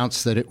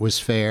pronounce that it was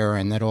fair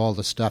and that all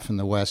the stuff in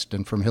the West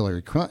and from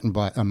Hillary Clinton,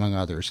 among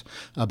others,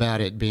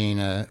 about it being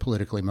a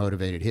politically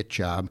motivated hit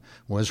job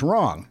was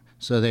wrong.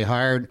 So they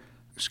hired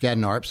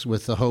Skadden Arps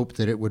with the hope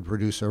that it would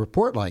produce a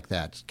report like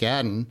that.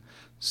 Skadden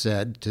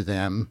said to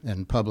them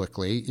and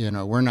publicly,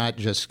 we're not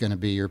just going to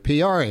be your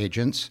PR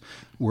agents.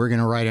 We're going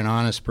to write an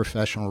honest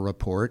professional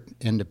report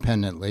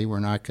independently. We're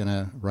not going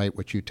to write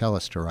what you tell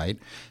us to write.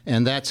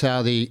 And that's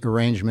how the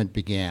arrangement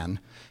began.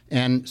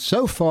 And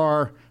so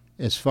far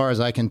as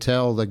I can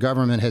tell, the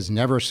government has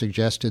never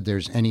suggested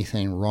there's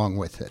anything wrong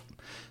with it.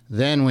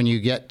 Then when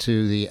you get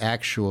to the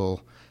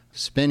actual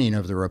spinning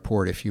of the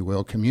report, if you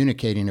will,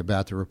 communicating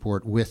about the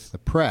report with the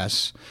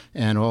press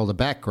and all the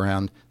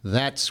background,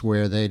 that's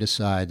where they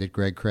decide that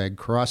Greg Craig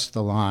crossed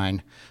the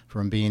line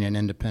from being an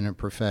independent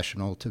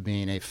professional to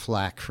being a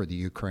flack for the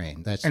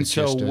Ukraine. That's and the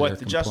gist so of what their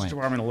the complaint. Justice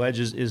Department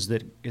alleges is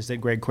that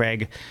Greg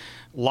Craig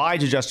lied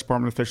to Justice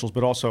Department officials,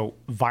 but also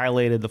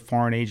violated the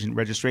Foreign Agent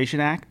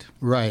Registration Act?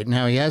 Right.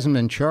 Now, he hasn't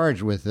been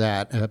charged with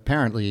that.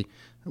 Apparently,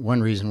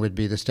 one reason would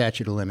be the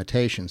statute of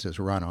limitations is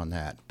run on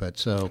that.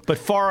 But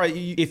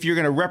if you're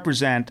going to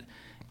represent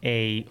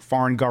a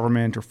foreign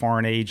government or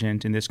foreign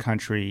agent in this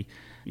country,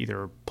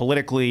 either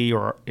politically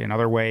or in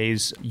other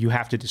ways, you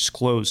have to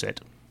disclose it.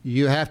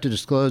 You have to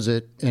disclose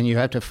it, and you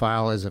have to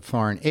file as a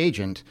foreign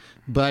agent,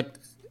 but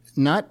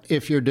not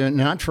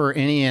not for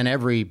any and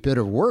every bit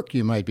of work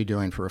you might be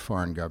doing for a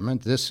foreign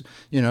government. This,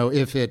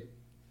 if it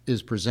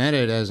is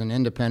presented as an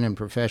independent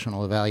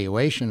professional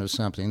evaluation of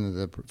something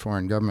that the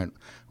foreign government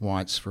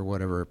wants for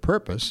whatever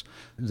purpose,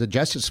 the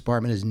Justice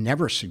Department has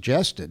never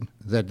suggested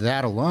that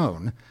that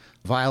alone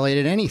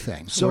violated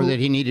anything or that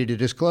he needed to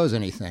disclose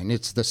anything.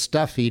 It's the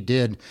stuff he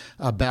did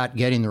about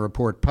getting the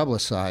report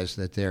publicized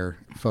that they're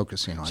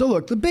focusing on. So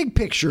look, the big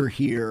picture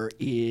here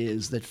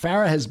is that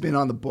FARA has been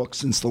on the books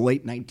since the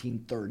late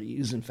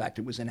 1930s. In fact,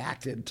 it was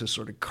enacted to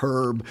sort of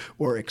curb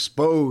or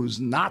expose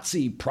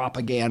Nazi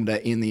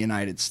propaganda in the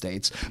United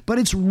States, but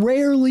it's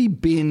rarely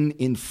been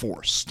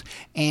enforced.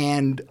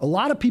 And a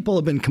lot of people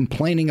have been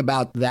complaining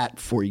about that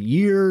for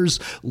years.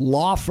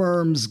 Law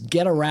firms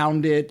get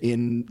around it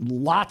in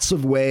lots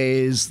of ways.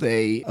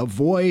 They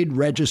avoid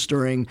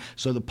registering,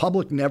 so the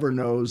public never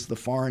knows the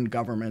foreign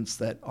governments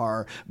that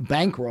are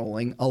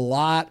bankrolling a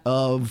lot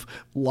of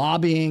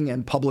lobbying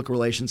and public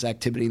relations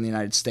activity in the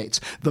United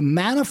States. The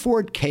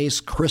Manafort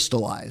case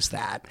crystallized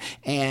that,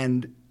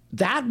 and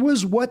that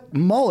was what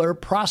Mueller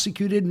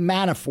prosecuted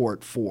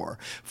Manafort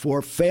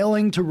for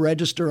failing to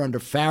register under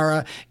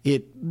FARA.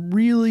 It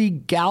really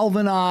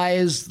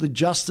galvanized the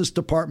Justice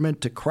Department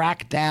to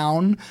crack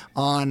down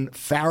on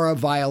FARA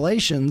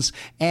violations,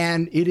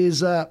 and it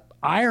is a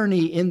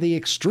irony in the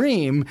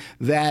extreme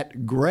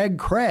that Greg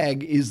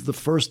Craig is the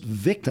first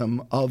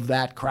victim of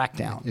that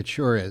crackdown. It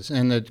sure is.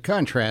 And the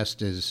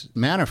contrast is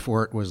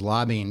Manafort was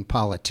lobbying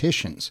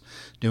politicians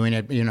doing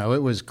it. You know,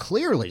 it was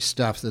clearly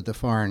stuff that the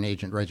Foreign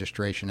Agent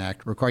Registration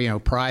Act required, you know,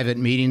 private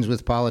meetings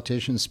with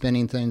politicians,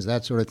 spinning things,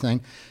 that sort of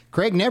thing.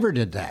 Craig never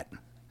did that.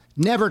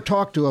 Never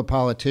talked to a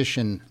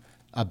politician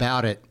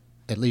about it,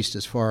 at least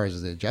as far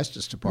as the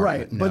Justice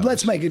Department knows. But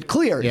let's make it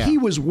clear. Yeah. He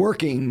was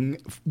working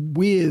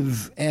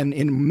with, and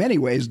in many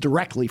ways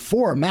directly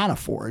for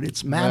Manafort.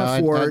 It's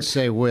Manafort. Well, I'd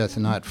say with,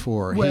 not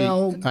for.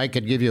 Well, I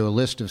could give you a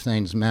list of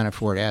things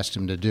Manafort asked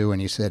him to do,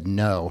 and he said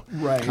no.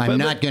 Right. I'm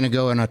not going to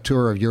go on a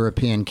tour of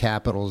European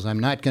capitals. I'm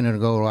not going to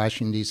go to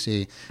Washington,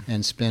 D.C.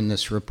 and spin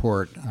this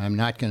report. I'm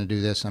not going to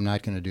do this. I'm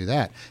not going to do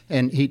that.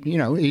 And he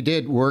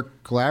did work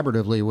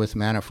collaboratively with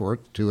Manafort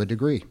to a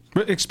degree.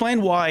 But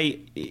explain why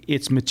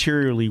it's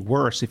materially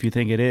worse, if you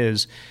think it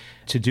is,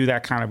 to do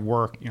that kind of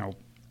work,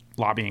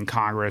 lobbying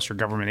Congress or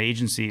government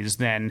agencies,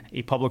 than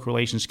a public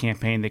relations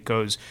campaign that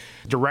goes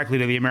directly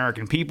to the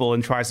American people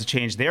and tries to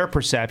change their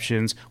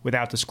perceptions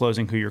without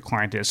disclosing who your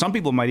client is. Some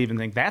people might even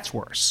think that's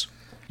worse.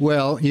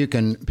 Well,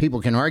 people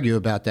can argue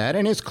about that,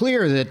 and it's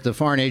clear that the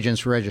Foreign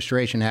Agents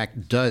Registration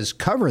Act does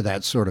cover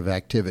that sort of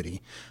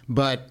activity.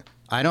 But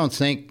I don't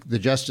think the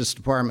Justice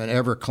Department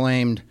ever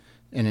claimed,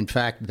 and in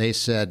fact, they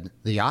said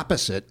the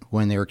opposite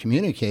when they were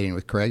communicating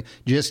with Craig,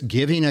 just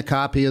giving a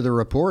copy of the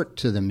report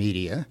to the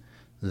media.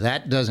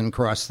 That doesn't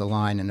cross the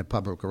line into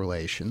public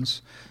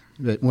relations.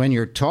 But when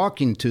you're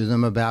talking to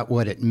them about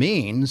what it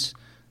means,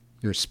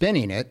 you're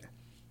spinning it.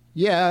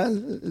 Yeah,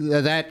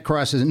 that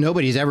crosses.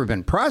 Nobody's ever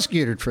been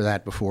prosecuted for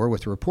that before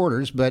with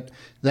reporters, but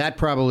that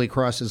probably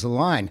crosses the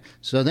line.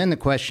 So then the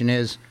question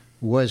is,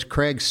 was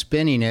Craig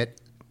spinning it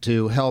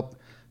to help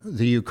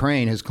the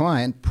Ukraine, his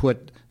client,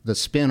 put the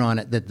spin on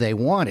it that they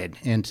wanted?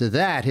 And to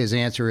that, his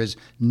answer is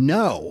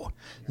no.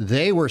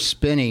 They were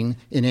spinning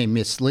in a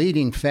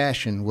misleading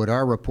fashion what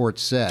our report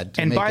said.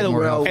 And by the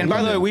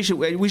way,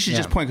 we should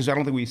just point, because I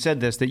don't think we said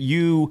this, that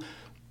you,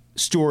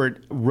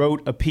 Stuart,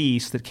 wrote a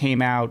piece that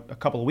came out a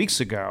couple of weeks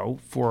ago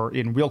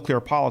in Real Clear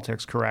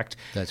Politics, correct?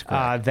 That's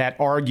correct. That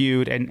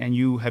argued, and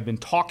you have been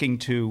talking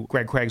to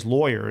Greg Craig's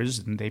lawyers,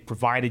 and they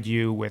provided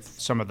you with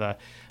some of the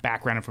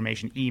background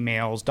information,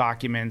 emails,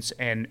 documents,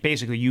 and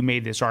basically you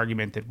made this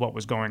argument that what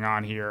was going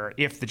on here,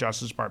 if the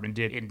Justice Department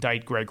did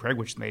indict Greg Craig,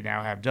 which they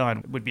now have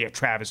done, would be a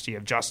travesty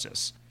of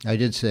justice. I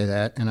did say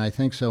that, and I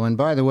think so. And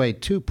by the way,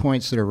 2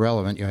 points that are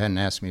relevant. You hadn't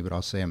asked me, but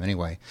I'll say them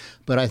anyway.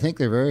 But I think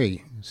they're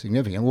very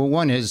significant. Well,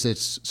 one is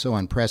it's so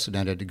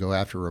unprecedented to go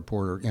after a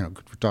reporter,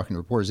 talking to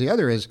reporters. The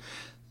other is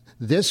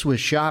this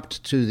was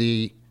shopped to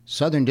the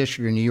Southern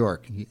District of New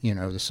York,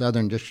 the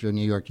Southern District of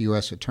New York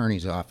U.S.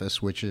 Attorney's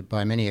Office, which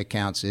by many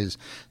accounts is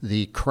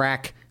the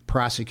crack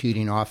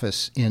prosecuting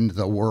office in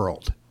the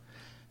world.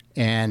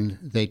 And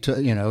they took,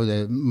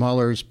 the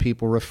Mueller's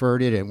people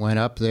referred it. It went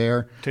up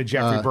there. To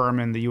Jeffrey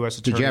Berman, the U.S.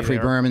 Attorney. To Jeffrey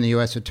Berman, the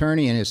U.S.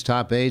 Attorney, and his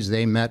top aides.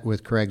 They met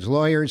with Craig's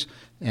lawyers.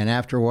 And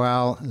after a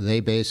while,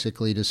 they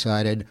basically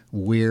decided,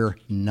 we're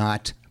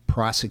not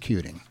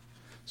prosecuting.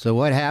 So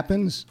what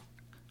happens?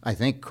 I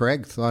think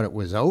Craig thought it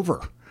was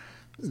over.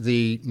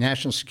 The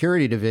National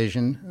Security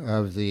Division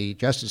of the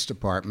Justice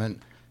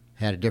Department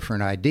had a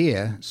different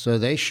idea, so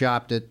they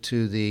shopped it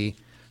to the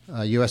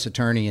U.S.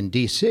 Attorney in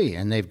D.C.,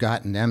 and they've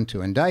gotten them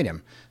to indict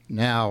him.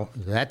 Now,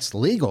 that's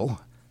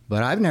legal,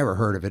 but I've never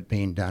heard of it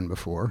being done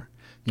before.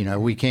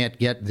 We can't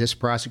get this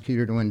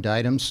prosecutor to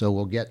indict him, so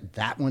we'll get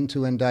that one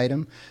to indict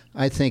him.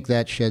 I think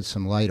that sheds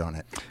some light on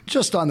it.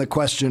 Just on the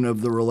question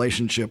of the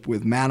relationship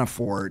with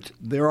Manafort,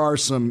 there are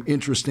some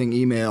interesting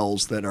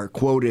emails that are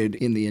quoted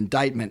in the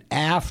indictment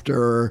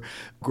after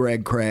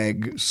Greg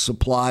Craig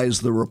supplies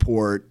the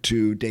report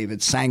to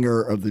David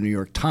Sanger of the New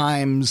York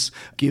Times,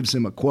 gives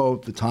him a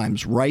quote. The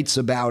Times writes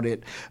about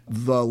it.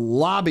 The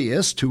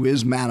lobbyist, who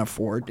is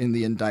Manafort in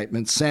the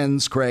indictment,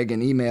 sends Craig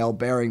an email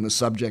bearing the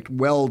subject,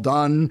 "Well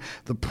done.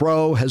 The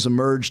pro has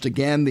emerged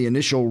again. The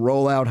initial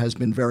rollout has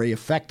been very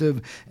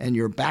effective, and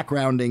your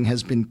backgrounding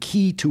has been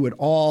key to it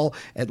all.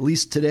 At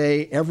least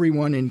today,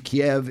 everyone in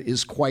Kiev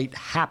is quite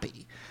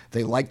happy.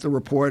 They like the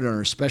report and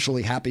are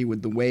especially happy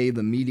with the way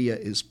the media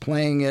is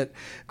playing it."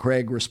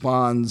 Craig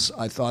responds,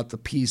 "I thought the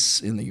piece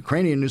in the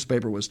Ukrainian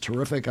newspaper was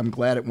terrific. I'm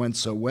glad it went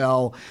so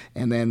well."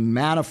 And then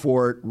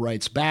Manafort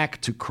writes back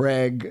to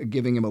Craig,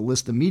 giving him a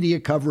list of media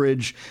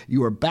coverage.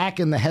 "You are back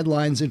in the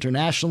headlines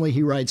internationally,"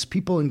 he writes.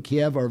 "People in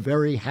Kiev are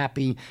very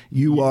happy.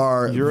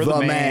 You're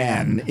the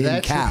man,"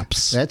 in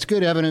caps. That's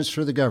good evidence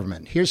for the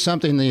government. Here's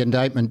something the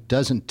indictment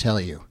doesn't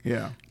tell you.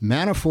 Yeah.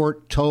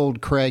 Manafort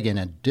told Craig in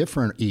a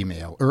different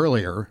email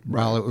earlier,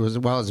 while it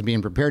was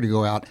being prepared to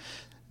go out,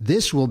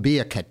 this will be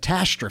a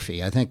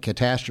catastrophe. I think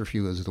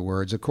catastrophe was the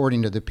words,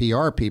 according to the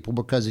PR people,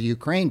 because the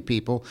Ukraine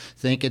people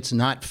think it's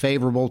not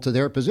favorable to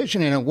their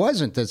position, and it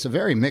wasn't. That's a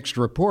very mixed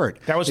report.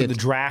 That was the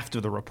draft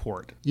of the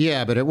report.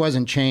 Yeah, but it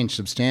wasn't changed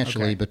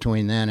substantially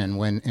between then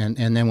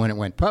and then when it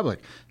went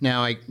public.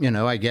 Now,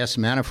 I guess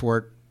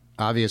Manafort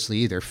obviously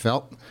either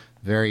felt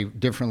very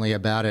differently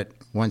about it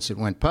once it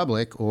went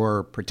public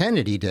or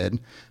pretended he did.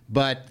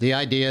 But the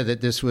idea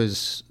that this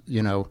was,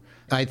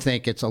 I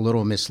think it's a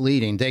little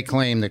misleading. They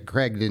claim that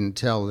Craig didn't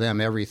tell them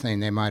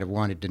everything they might have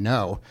wanted to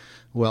know.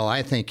 Well,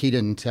 I think he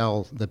didn't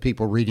tell the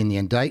people reading the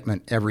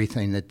indictment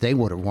everything that they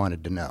would have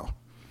wanted to know.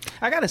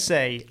 I got to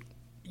say,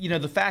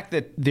 the fact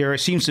that there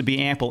seems to be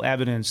ample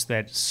evidence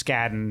that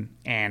Skadden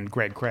and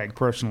Greg Craig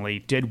personally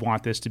did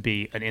want this to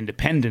be an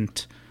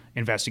independent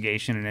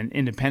investigation and an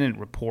independent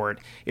report,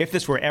 if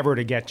this were ever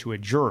to get to a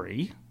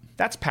jury,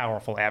 that's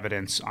powerful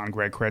evidence on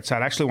Greg Craig's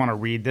side. I actually want to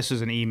read, this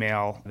is an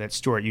email that,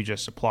 Stuart, you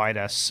just supplied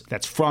us,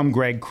 that's from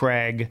Greg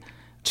Craig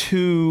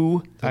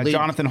to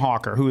Jonathan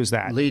Hawker. Who is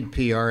that? Lead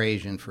PR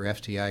agent for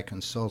FTI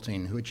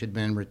Consulting, which had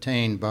been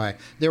retained by,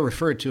 they're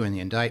referred to in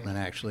the indictment,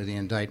 actually. The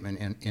indictment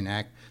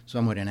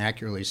somewhat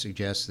inaccurately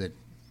suggests that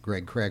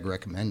Greg Craig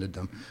recommended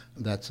them.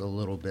 That's a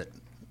little bit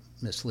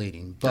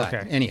misleading. But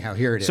anyhow,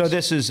 here it is. So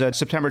this is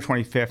September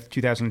 25th,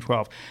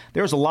 2012.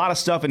 There's a lot of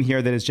stuff in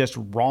here that is just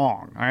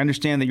wrong. I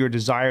understand that your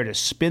desire to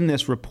spin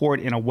this report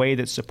in a way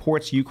that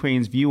supports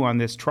Ukraine's view on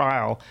this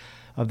trial,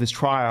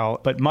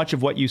 but much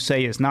of what you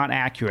say is not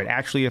accurate.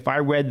 Actually, if I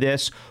read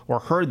this or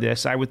heard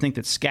this, I would think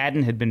that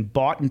Skadden had been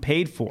bought and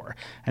paid for,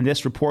 and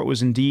this report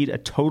was indeed a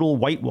total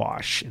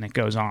whitewash, and it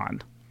goes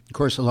on. Of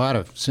course, a lot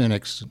of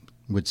cynics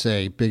would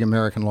say, big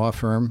American law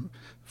firm,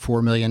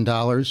 $4 million.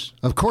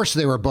 Of course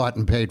they were bought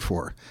and paid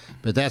for.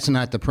 But that's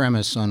not the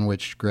premise on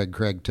which Greg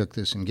Craig took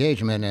this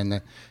engagement.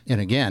 And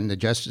again, the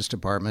Justice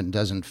Department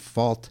doesn't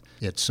fault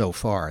it so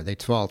far. They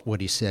fault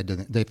what he said.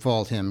 They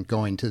fault him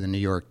going to the New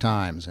York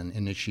Times and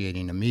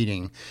initiating a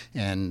meeting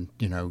and,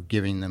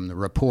 giving them the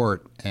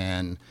report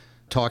and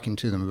talking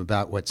to them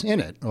about what's in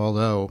it.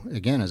 Although,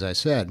 again, as I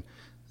said,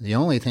 the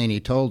only thing he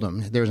told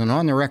them, there's an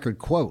on-the-record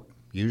quote.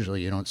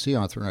 Usually you don't see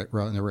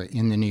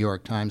in the New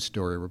York Times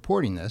story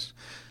reporting this.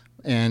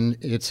 And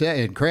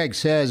Craig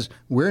says,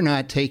 we're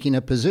not taking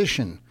a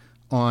position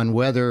on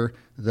whether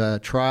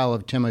the trial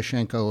of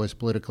Tymoshenko is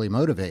politically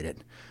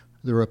motivated.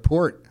 The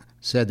report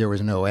said there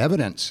was no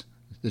evidence,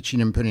 that she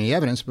didn't put any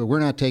evidence, but we're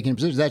not taking a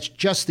position. That's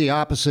just the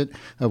opposite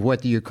of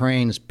what the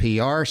Ukraine's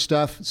PR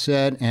stuff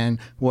said and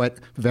what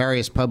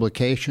various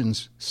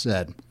publications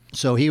said.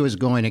 So he was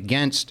going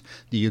against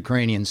the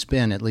Ukrainian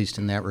spin, at least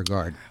in that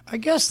regard. I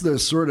guess the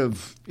sort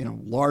of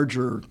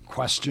larger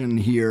question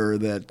here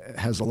that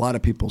has a lot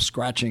of people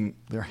scratching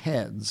their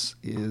heads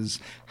is,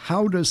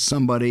 how does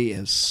somebody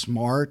as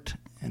smart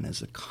and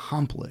as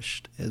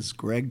accomplished as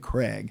Greg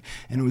Craig,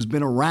 and who's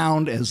been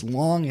around as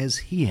long as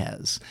he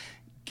has,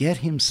 get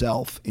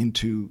himself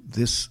into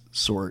this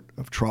sort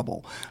of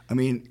trouble? I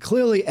mean,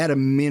 clearly, at a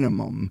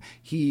minimum,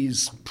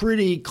 he's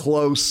pretty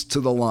close to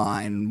the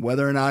line.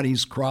 Whether or not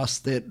he's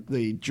crossed it,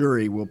 the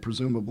jury will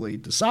presumably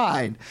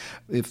decide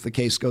if the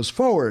case goes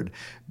forward.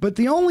 But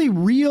the only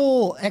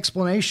real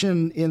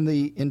explanation in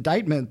the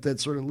indictment that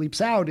sort of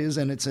leaps out is,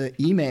 and it's an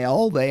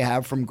email they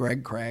have from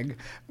Greg Craig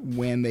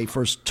when they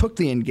first took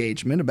the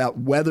engagement about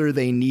whether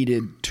they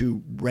needed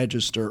to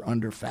register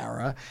under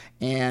FARA.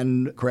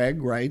 And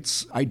Craig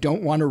writes, "I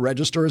don't want to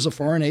register as a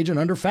foreign agent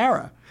under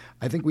FARA.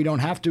 I think we don't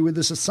have to with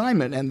this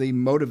assignment." And the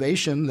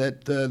motivation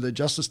that the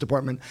Justice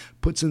Department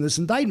puts in this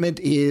indictment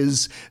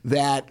is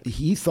that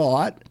he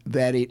thought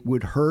that it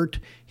would hurt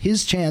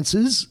his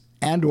chances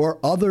and or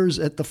others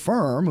at the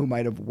firm who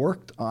might have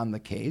worked on the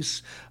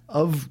case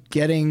of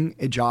getting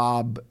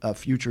a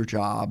future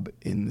job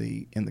in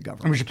the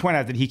government. And we should point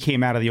out that he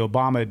came out of the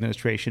Obama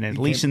administration, and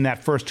at least in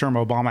that first term,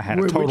 Obama had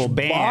a total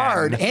ban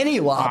barred any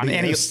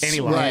lobbyists. Any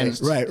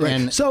lobbyists. Right.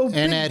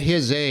 And at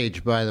his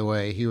age, by the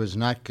way, he was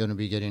not going to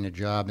be getting a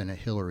job in a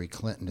Hillary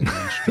Clinton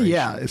administration.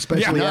 Yeah,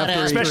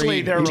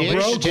 especially they're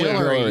ditched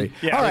Hillary.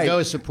 Yeah. All right.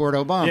 Go support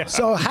Obama. Yeah.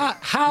 So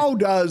how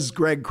does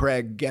Greg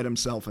Craig get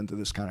himself into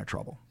this kind of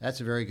trouble?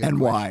 That's a very good question.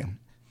 And why? why?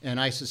 And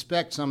I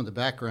suspect some of the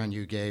background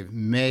you gave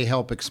may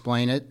help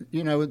explain it.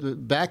 You know,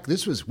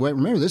 this is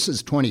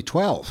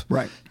 2012.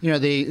 Right. You know,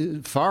 the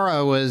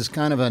FARA was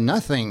kind of a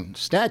nothing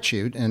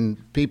statute,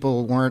 and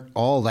people weren't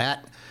all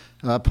that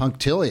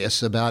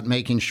punctilious about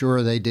making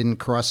sure they didn't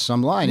cross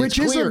some line. Which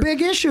is a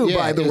big issue,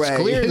 by the way.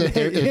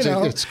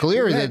 It's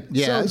clear that,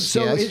 yes.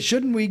 So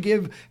shouldn't we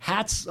give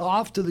hats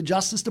off to the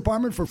Justice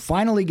Department for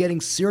finally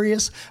getting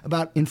serious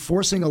about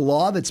enforcing a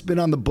law that's been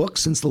on the books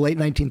since the late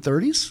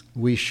 1930s?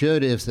 We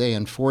should, if they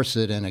enforce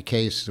it in a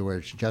case where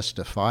it's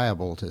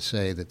justifiable to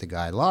say that the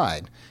guy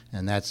lied.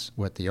 And that's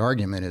what the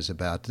argument is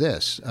about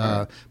this.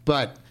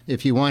 But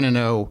if you want to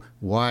know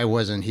why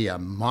wasn't he a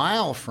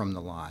mile from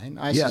the line,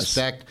 I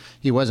suspect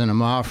he wasn't a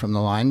mile from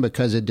the line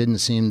because it didn't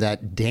seem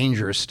that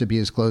dangerous to be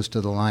as close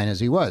to the line as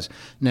he was.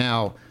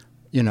 Now,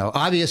 you know,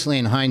 obviously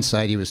in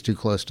hindsight, he was too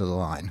close to the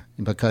line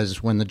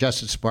because when the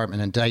Justice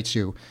Department indicts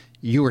you,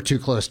 you were too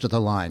close to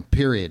the line,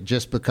 period,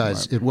 just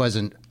because it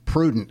wasn't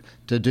prudent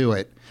to do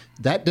it.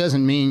 That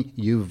doesn't mean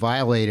you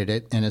violated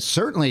it, and it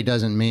certainly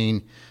doesn't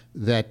mean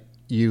that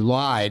you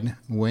lied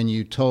when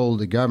you told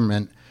the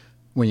government,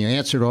 when you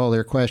answered all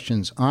their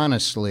questions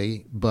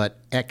honestly, but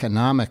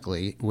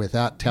economically,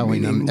 without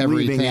telling them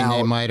everything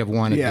they might have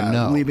wanted to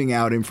know. Leaving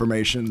out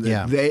information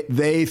that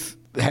they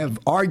have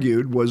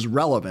argued was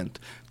relevant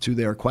to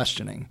their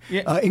questioning,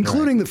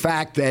 including the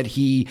fact that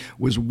he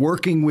was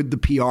working with the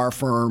PR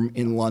firm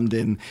in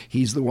London.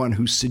 He's the one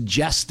who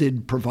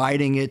suggested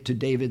providing it to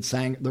David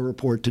Sanger, the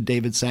report to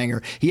David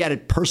Sanger. He had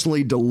it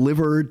personally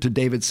delivered to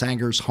David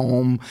Sanger's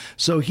home.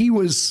 So he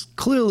was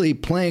clearly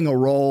playing a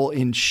role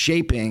in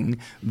shaping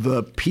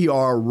the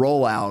PR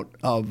rollout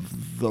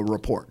of the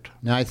report.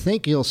 Now, I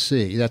think you'll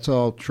see, that's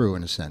all true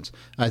in a sense.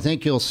 I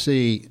think you'll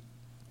see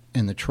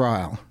in the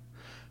trial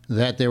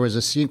that there was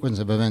a sequence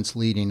of events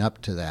leading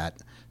up to that,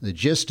 the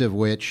gist of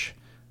which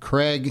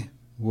Craig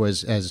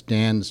was, as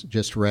Dan's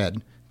just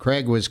read,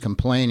 Craig was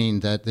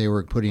complaining that they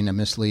were putting a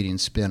misleading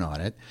spin on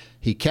it.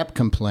 He kept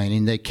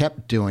complaining. They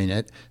kept doing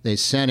it. They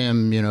sent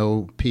him,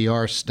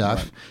 PR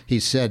stuff. Right. He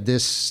said,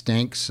 this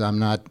stinks. I'm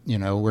not,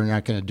 we're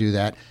not going to do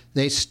that.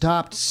 They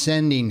stopped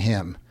sending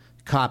him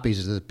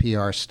copies of the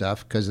PR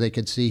stuff because they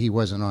could see he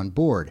wasn't on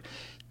board.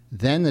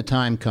 Then the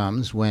time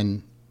comes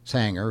when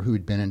Sanger,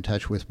 who'd been in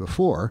touch with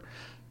before,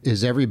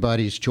 is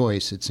everybody's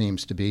choice, it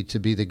seems to be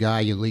the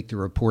guy you leak the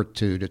report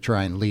to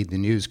try and lead the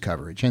news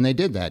coverage. And they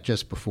did that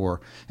just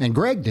before. And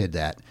Greg did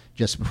that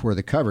just before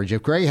the coverage.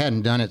 If Greg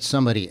hadn't done it,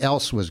 somebody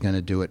else was going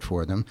to do it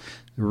for them.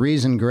 The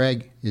reason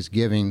Greg is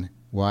giving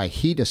why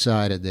he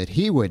decided that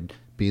he would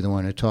be the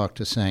one to talk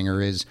to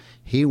Sanger is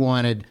he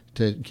wanted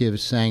to give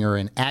Sanger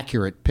an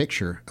accurate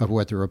picture of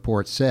what the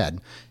report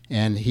said.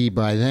 And he,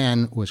 by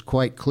then, was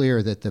quite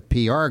clear that the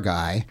PR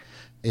guy,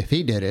 if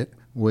he did it,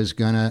 was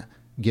going to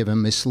give a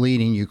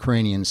misleading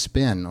Ukrainian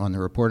spin on the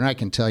report. And I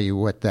can tell you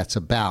what that's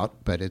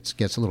about, but it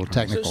gets a little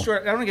technical. So,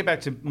 Stuart, I want to get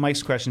back to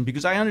Mike's question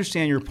because I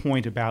understand your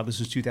point about this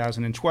is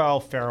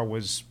 2012. FARA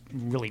was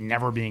really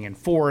never being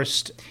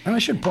enforced. And I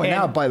should point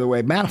out, by the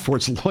way,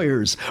 Manafort's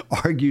lawyers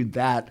argued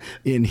that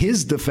in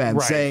his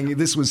defense, saying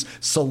this was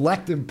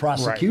selective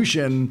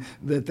prosecution,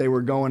 that they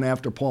were going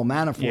after Paul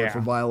Manafort for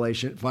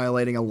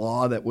violating a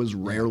law that was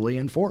rarely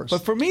enforced.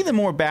 But for me, the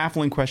more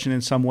baffling question in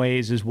some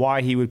ways is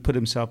why he would put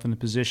himself in the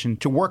position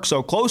to work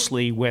so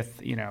closely with,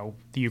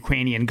 the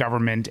Ukrainian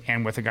government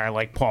and with a guy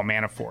like Paul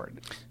Manafort.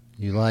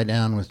 You lie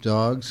down with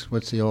dogs.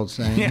 What's the old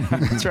saying? Yeah,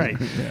 that's right.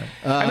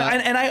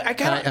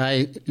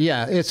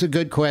 It's a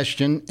good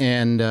question,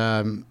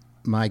 and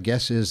my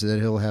guess is that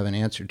he'll have an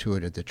answer to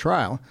it at the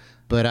trial.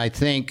 But I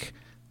think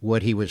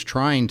what he was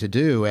trying to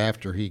do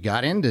after he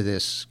got into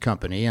this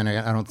company, and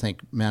I don't think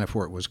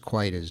Manafort was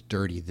quite as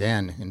dirty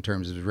then in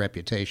terms of his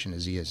reputation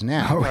as he is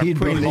now. Oh, he'd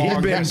been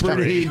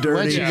pretty dirty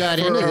Once you got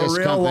into this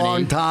for a real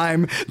long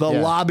time. The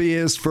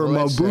lobbyist for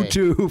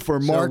Mobutu,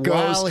 for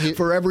Marcos,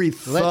 for every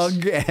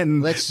thug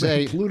and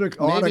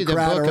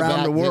autocrat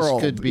around the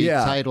world. This could be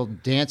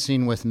titled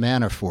Dancing with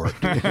Manafort.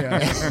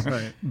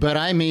 But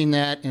I mean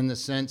that in the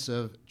sense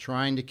of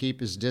trying to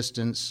keep his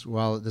distance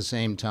while at the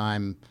same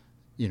time,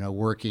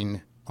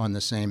 working on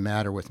the same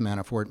matter with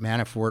Manafort.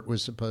 Manafort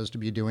was supposed to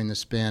be doing the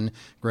spin.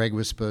 Greg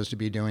was supposed to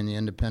be doing the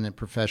independent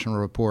professional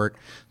report.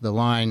 The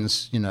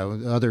lines,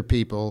 other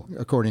people,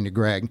 according to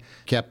Greg,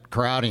 kept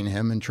crowding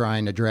him and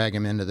trying to drag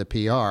him into the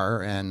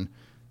PR, and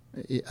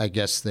I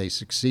guess they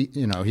succeed.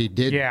 He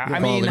did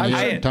call the New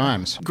York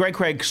Times. Greg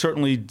Craig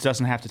certainly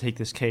doesn't have to take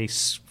this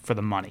case for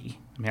the money.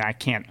 I mean, I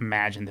can't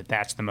imagine that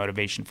that's the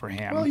motivation for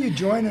him. Well, you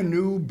join a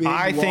new big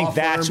I think law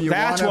that's firm,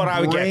 what I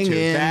would get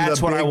to.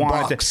 That's what I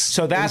wanted to.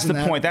 So that's Isn't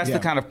the point. That's the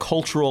kind of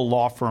cultural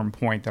law firm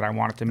point that I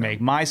wanted to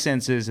make. My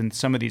sense is in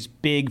some of these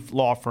big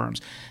law firms,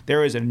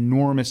 there is an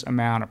enormous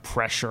amount of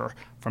pressure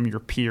from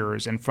your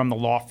peers and from the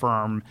law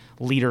firm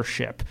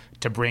leadership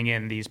to bring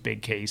in these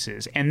big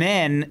cases. And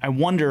then I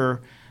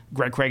wonder,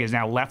 Greg Craig has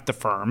now left the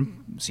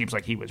firm. Seems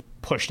like he was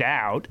pushed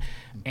out.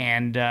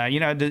 And,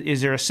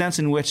 is there a sense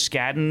in which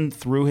Skadden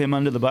threw him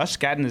under the bus?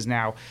 Skadden has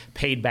now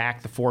paid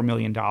back the $4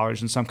 million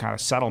in some kind of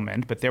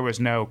settlement, but there was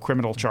no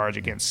criminal charge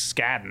against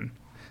Skadden.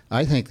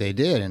 I think they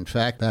did. In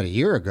fact, about a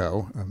year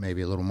ago, or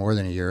maybe a little more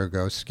than a year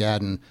ago,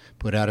 Skadden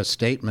put out a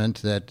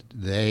statement that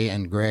they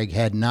and Greg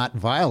had not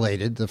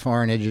violated the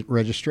Foreign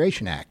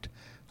Registration Act.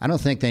 I don't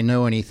think they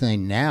know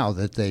anything now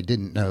that they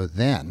didn't know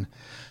then.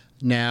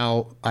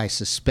 Now, I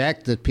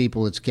suspect that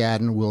people at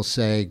Skadden will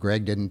say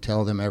Greg didn't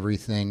tell them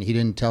everything. He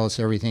didn't tell us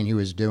everything he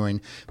was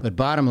doing. But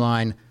bottom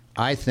line,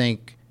 I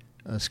think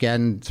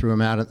Skadden threw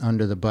him out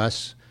under the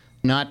bus,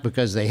 not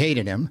because they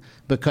hated him,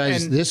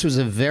 because this was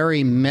a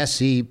very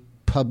messy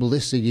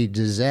publicity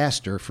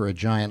disaster for a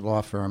giant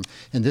law firm,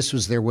 and this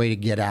was their way to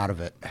get out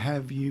of it.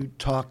 Have you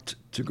talked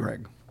to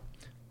Greg?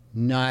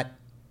 Not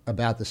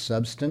about the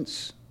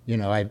substance.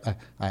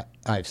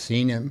 I've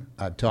seen him.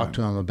 I've talked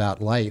to him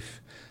about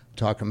life,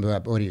 talked to him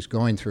about what he's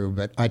going through,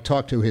 but I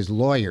talked to his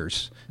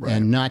lawyers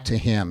and not to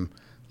him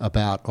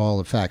about all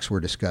the facts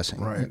we're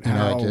discussing. Right.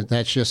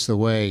 That's just the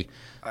way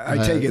I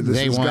take it this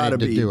they has got to wanted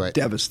to be do it.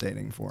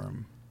 Devastating for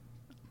him.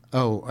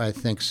 Oh, I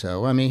think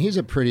so. I mean, he's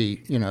a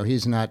pretty,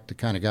 he's not the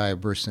kind of guy who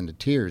bursts into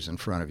tears in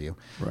front of you.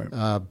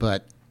 Right.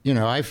 But,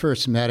 I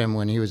first met him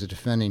when he was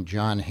defending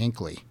John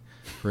Hinckley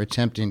for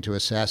attempting to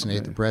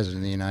assassinate the President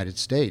of the United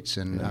States.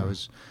 And I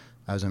was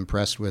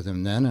impressed with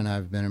him then, and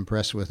I've been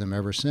impressed with him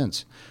ever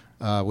since,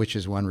 which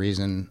is one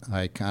reason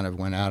I kind of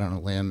went out on a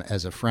limb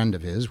as a friend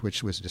of his,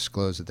 which was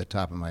disclosed at the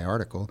top of my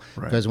article.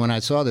 Because when I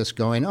saw this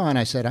going on,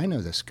 I said, I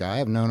know this guy.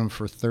 I've known him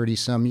for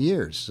 30-some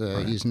years.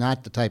 He's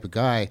not the type of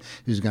guy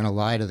who's going to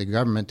lie to the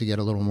government to get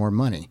a little more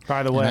money.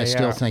 By the way, and I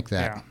still think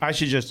that. Yeah. I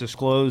should just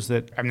disclose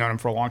that I've known him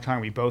for a long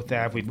time. We both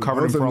have. We've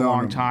covered him for a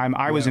long time.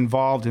 I was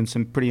involved in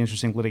some pretty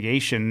interesting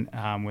litigation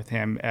with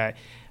him.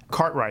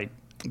 Cartwright,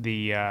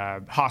 the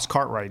Haas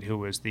Cartwright, who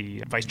was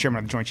the vice chairman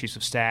of the Joint Chiefs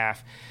of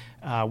Staff,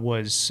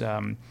 was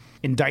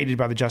indicted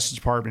by the Justice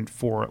Department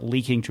for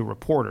leaking to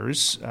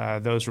reporters.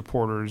 Those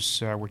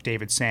reporters were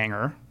David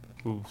Sanger,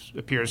 who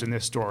appears in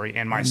this story,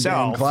 and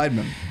myself. Dan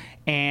Kleidman.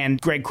 And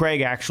Greg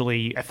Craig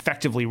actually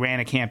effectively ran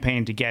a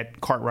campaign to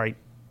get Cartwright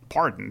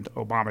pardoned.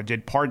 Obama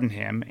did pardon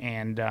him,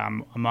 and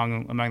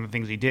among the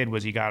things he did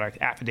was he got an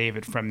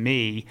affidavit from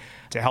me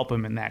to help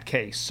him in that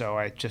case. So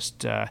I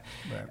just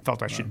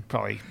felt I should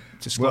probably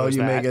disclose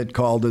that. Well, you may get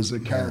called as a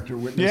character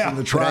witness in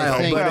the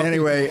trial. But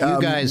anyway,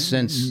 you guys,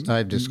 since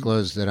I've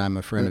disclosed that I'm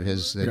a friend of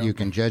his, that you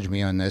can judge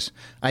me on this.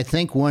 I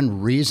think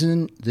one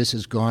reason this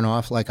has gone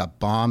off like a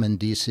bomb in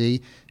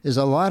D.C. is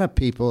a lot of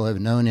people have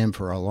known him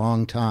for a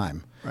long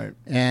time. Right.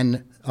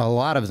 And a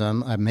lot of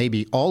them,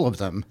 maybe all of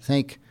them,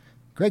 think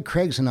Greg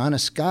Craig's an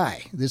honest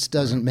guy. This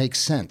doesn't make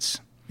sense.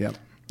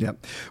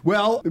 Yep.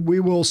 Well, we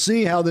will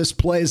see how this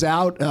plays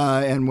out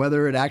and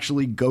whether it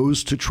actually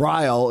goes to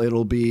trial.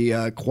 It'll be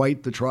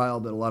quite the trial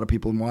that a lot of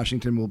people in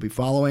Washington will be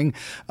following.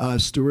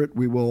 Stuart,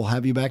 we will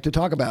have you back to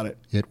talk about it.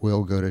 It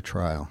will go to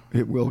trial.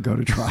 It will go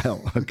to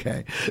trial.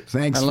 Okay.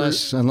 Thanks.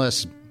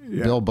 Unless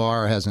Bill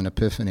Barr has an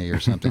epiphany or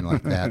something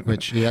like that,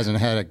 which he hasn't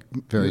had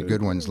very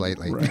good ones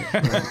lately.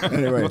 Right.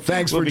 Anyway,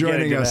 thanks for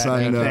joining us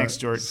on Thanks,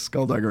 Stuart.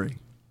 Skullduggery.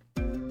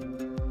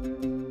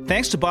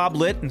 Thanks to Bob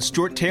Litt and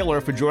Stuart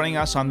Taylor for joining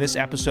us on this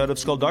episode of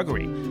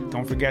Skullduggery.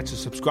 Don't forget to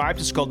subscribe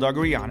to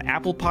Skullduggery on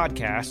Apple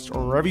Podcasts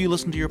or wherever you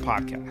listen to your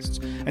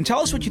podcasts. And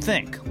tell us what you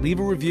think. Leave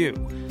a review.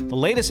 The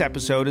latest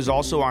episode is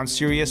also on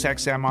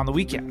SiriusXM on the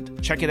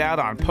weekend. Check it out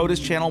on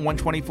POTUS Channel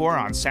 124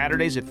 on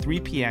Saturdays at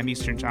 3 p.m.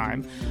 Eastern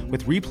Time,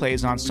 with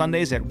replays on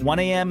Sundays at 1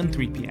 a.m. and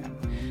 3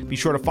 p.m. Be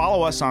sure to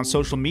follow us on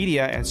social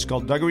media at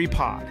Skullduggery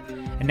Pod.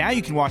 And now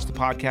you can watch the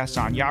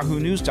podcast on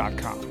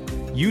yahoonews.com,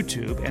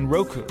 YouTube, and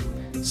Roku.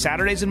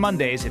 Saturdays and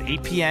Mondays at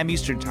 8 p.m.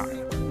 Eastern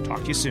Time.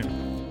 Talk to you soon.